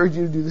want to encourage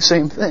you to do the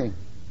same thing.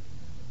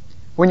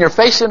 When you're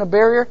facing a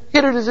barrier,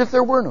 hit it as if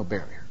there were no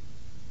barrier.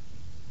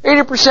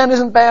 80%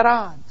 isn't bad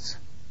odds.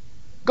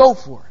 Go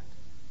for it.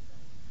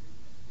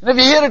 And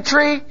if you hit a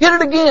tree, hit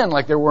it again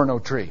like there were no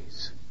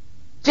trees.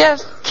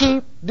 Just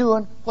keep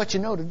doing what you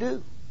know to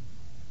do.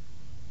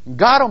 And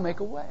God will make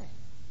a way.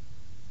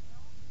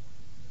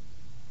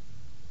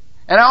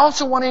 And I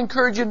also want to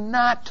encourage you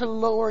not to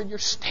lower your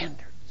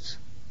standards.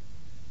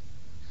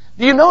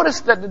 Do you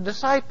notice that the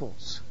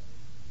disciples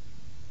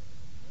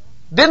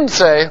didn't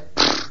say,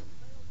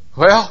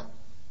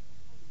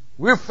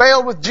 we've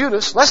failed with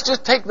Judas. Let's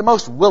just take the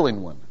most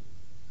willing one.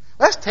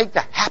 Let's take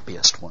the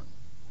happiest one.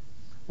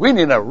 We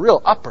need a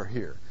real upper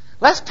here.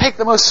 Let's take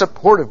the most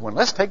supportive one.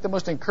 Let's take the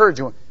most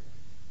encouraging one.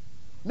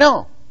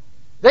 No.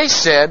 They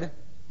said,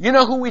 you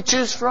know who we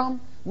choose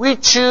from? We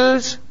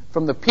choose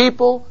from the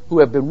people who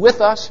have been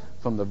with us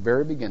from the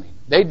very beginning.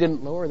 They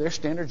didn't lower their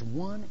standards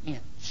 1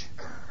 inch.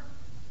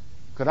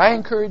 Could I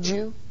encourage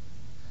you?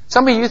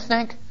 Some of you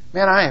think,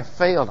 man, I have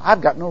failed.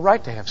 I've got no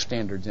right to have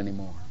standards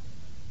anymore.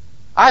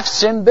 I've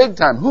sinned big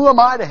time. Who am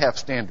I to have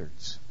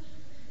standards?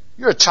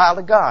 You're a child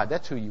of God.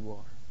 That's who you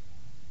are.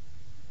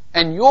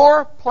 And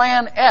your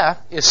plan F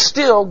is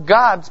still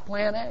God's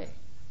plan A.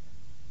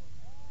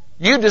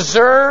 You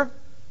deserve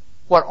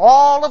what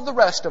all of the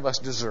rest of us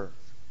deserve.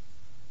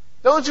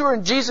 Those who are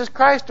in Jesus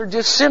Christ are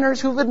just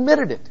sinners who've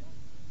admitted it.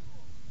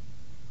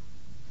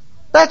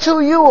 That's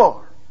who you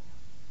are.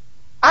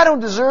 I don't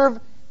deserve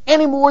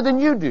any more than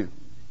you do.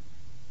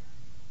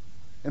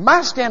 And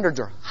my standards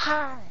are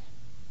high.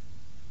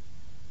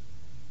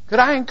 Could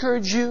I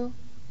encourage you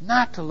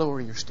not to lower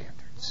your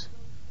standards?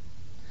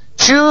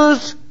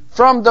 Choose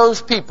from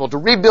those people to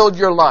rebuild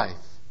your life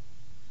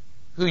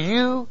who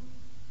you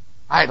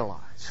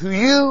idolize, who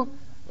you,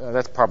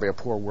 that's probably a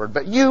poor word,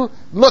 but you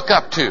look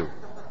up to.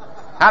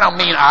 I don't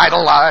mean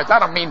idolize. I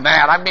don't mean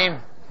that. I mean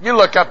you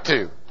look up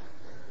to.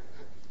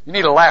 You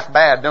need to laugh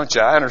bad, don't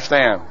you? I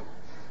understand.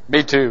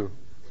 Me too.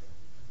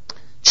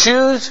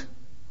 Choose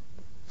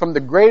from the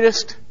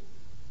greatest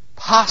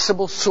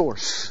possible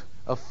source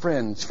of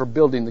friends for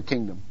building the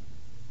kingdom.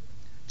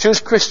 Choose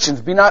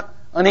Christians. Be not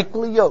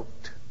unequally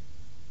yoked.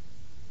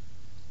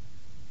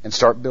 And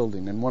start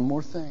building. And one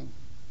more thing.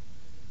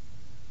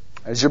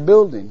 As you're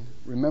building,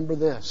 remember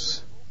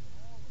this.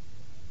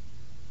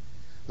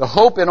 The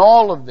hope in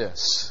all of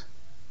this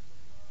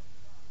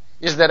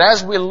is that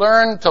as we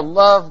learn to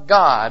love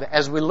God,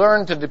 as we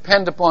learn to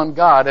depend upon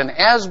God, and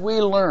as we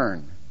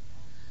learn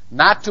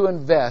not to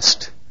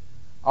invest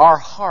our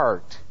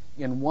heart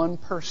in one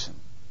person,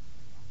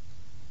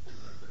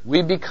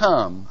 we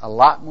become a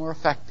lot more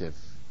effective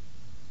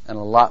and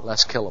a lot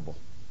less killable.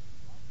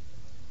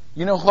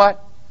 You know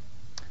what?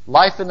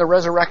 Life in the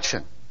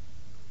resurrection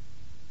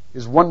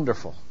is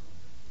wonderful.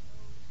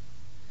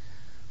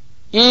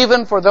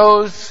 Even for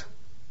those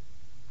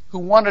who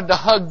wanted to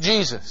hug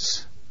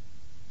Jesus.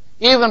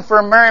 Even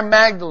for Mary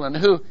Magdalene,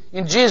 who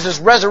in Jesus'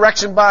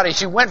 resurrection body,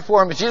 she went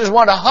for him and she just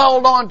wanted to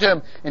hold on to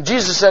him. And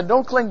Jesus said,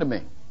 don't cling to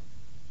me.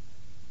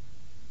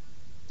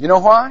 You know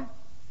why?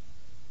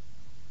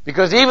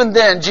 Because even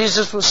then,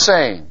 Jesus was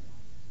saying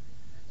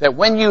that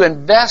when you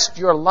invest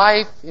your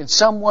life in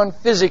someone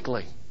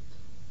physically,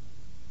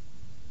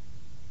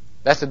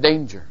 that's a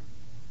danger.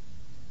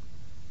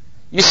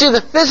 You see,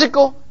 the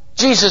physical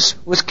Jesus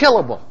was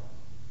killable.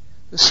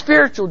 The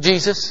spiritual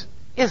Jesus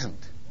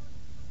isn't.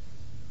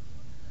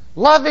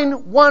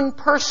 Loving one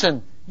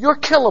person, you're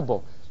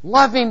killable.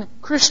 Loving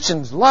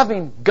Christians,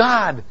 loving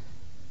God,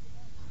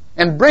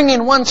 and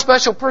bringing one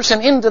special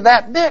person into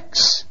that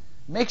mix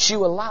makes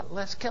you a lot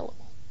less killable.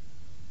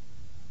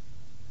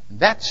 And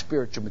that's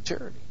spiritual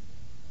maturity.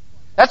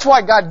 That's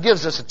why God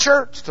gives us a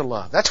church to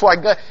love. That's why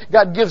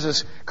God gives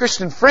us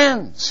Christian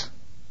friends.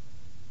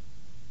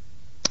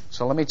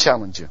 So let me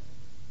challenge you.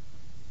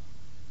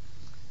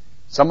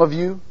 Some of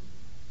you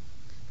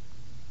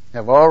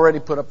have already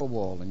put up a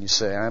wall and you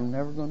say, I'm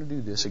never going to do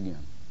this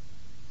again.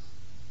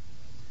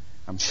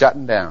 I'm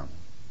shutting down.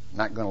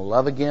 Not going to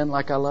love again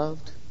like I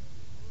loved.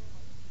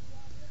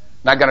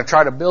 Not going to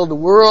try to build the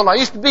world. I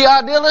used to be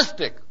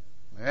idealistic.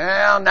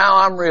 Well, now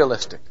I'm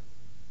realistic.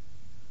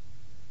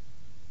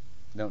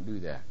 Don't do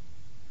that.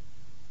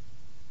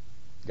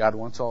 God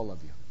wants all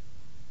of you.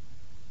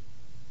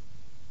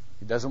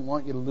 He doesn't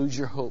want you to lose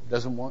your hope.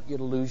 Doesn't want you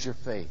to lose your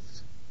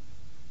faith.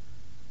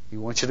 He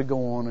wants you to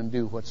go on and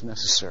do what's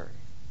necessary.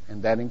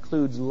 And that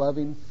includes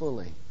loving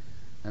fully.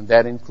 And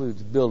that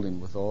includes building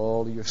with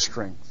all your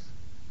strength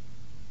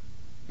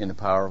in the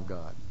power of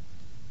God.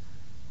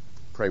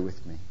 Pray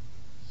with me.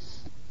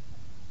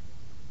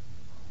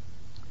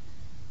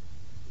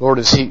 Lord,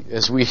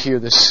 as we hear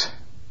this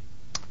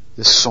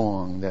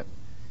song that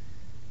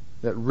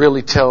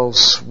really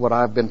tells what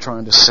I've been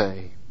trying to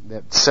say,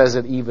 that says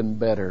it even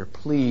better,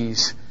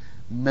 please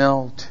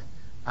melt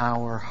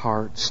our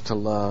hearts to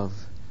love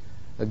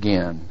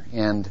again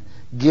and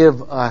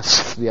give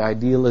us the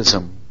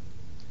idealism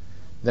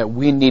that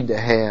we need to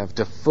have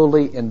to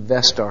fully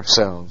invest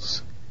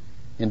ourselves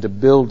into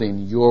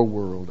building your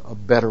world, a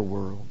better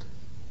world.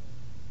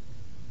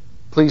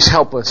 Please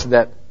help us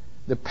that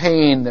the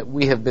pain that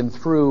we have been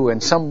through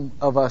and some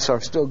of us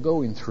are still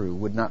going through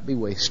would not be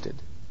wasted,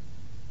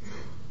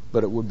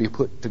 but it would be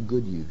put to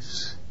good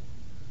use.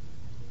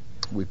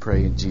 We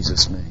pray in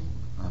Jesus' name.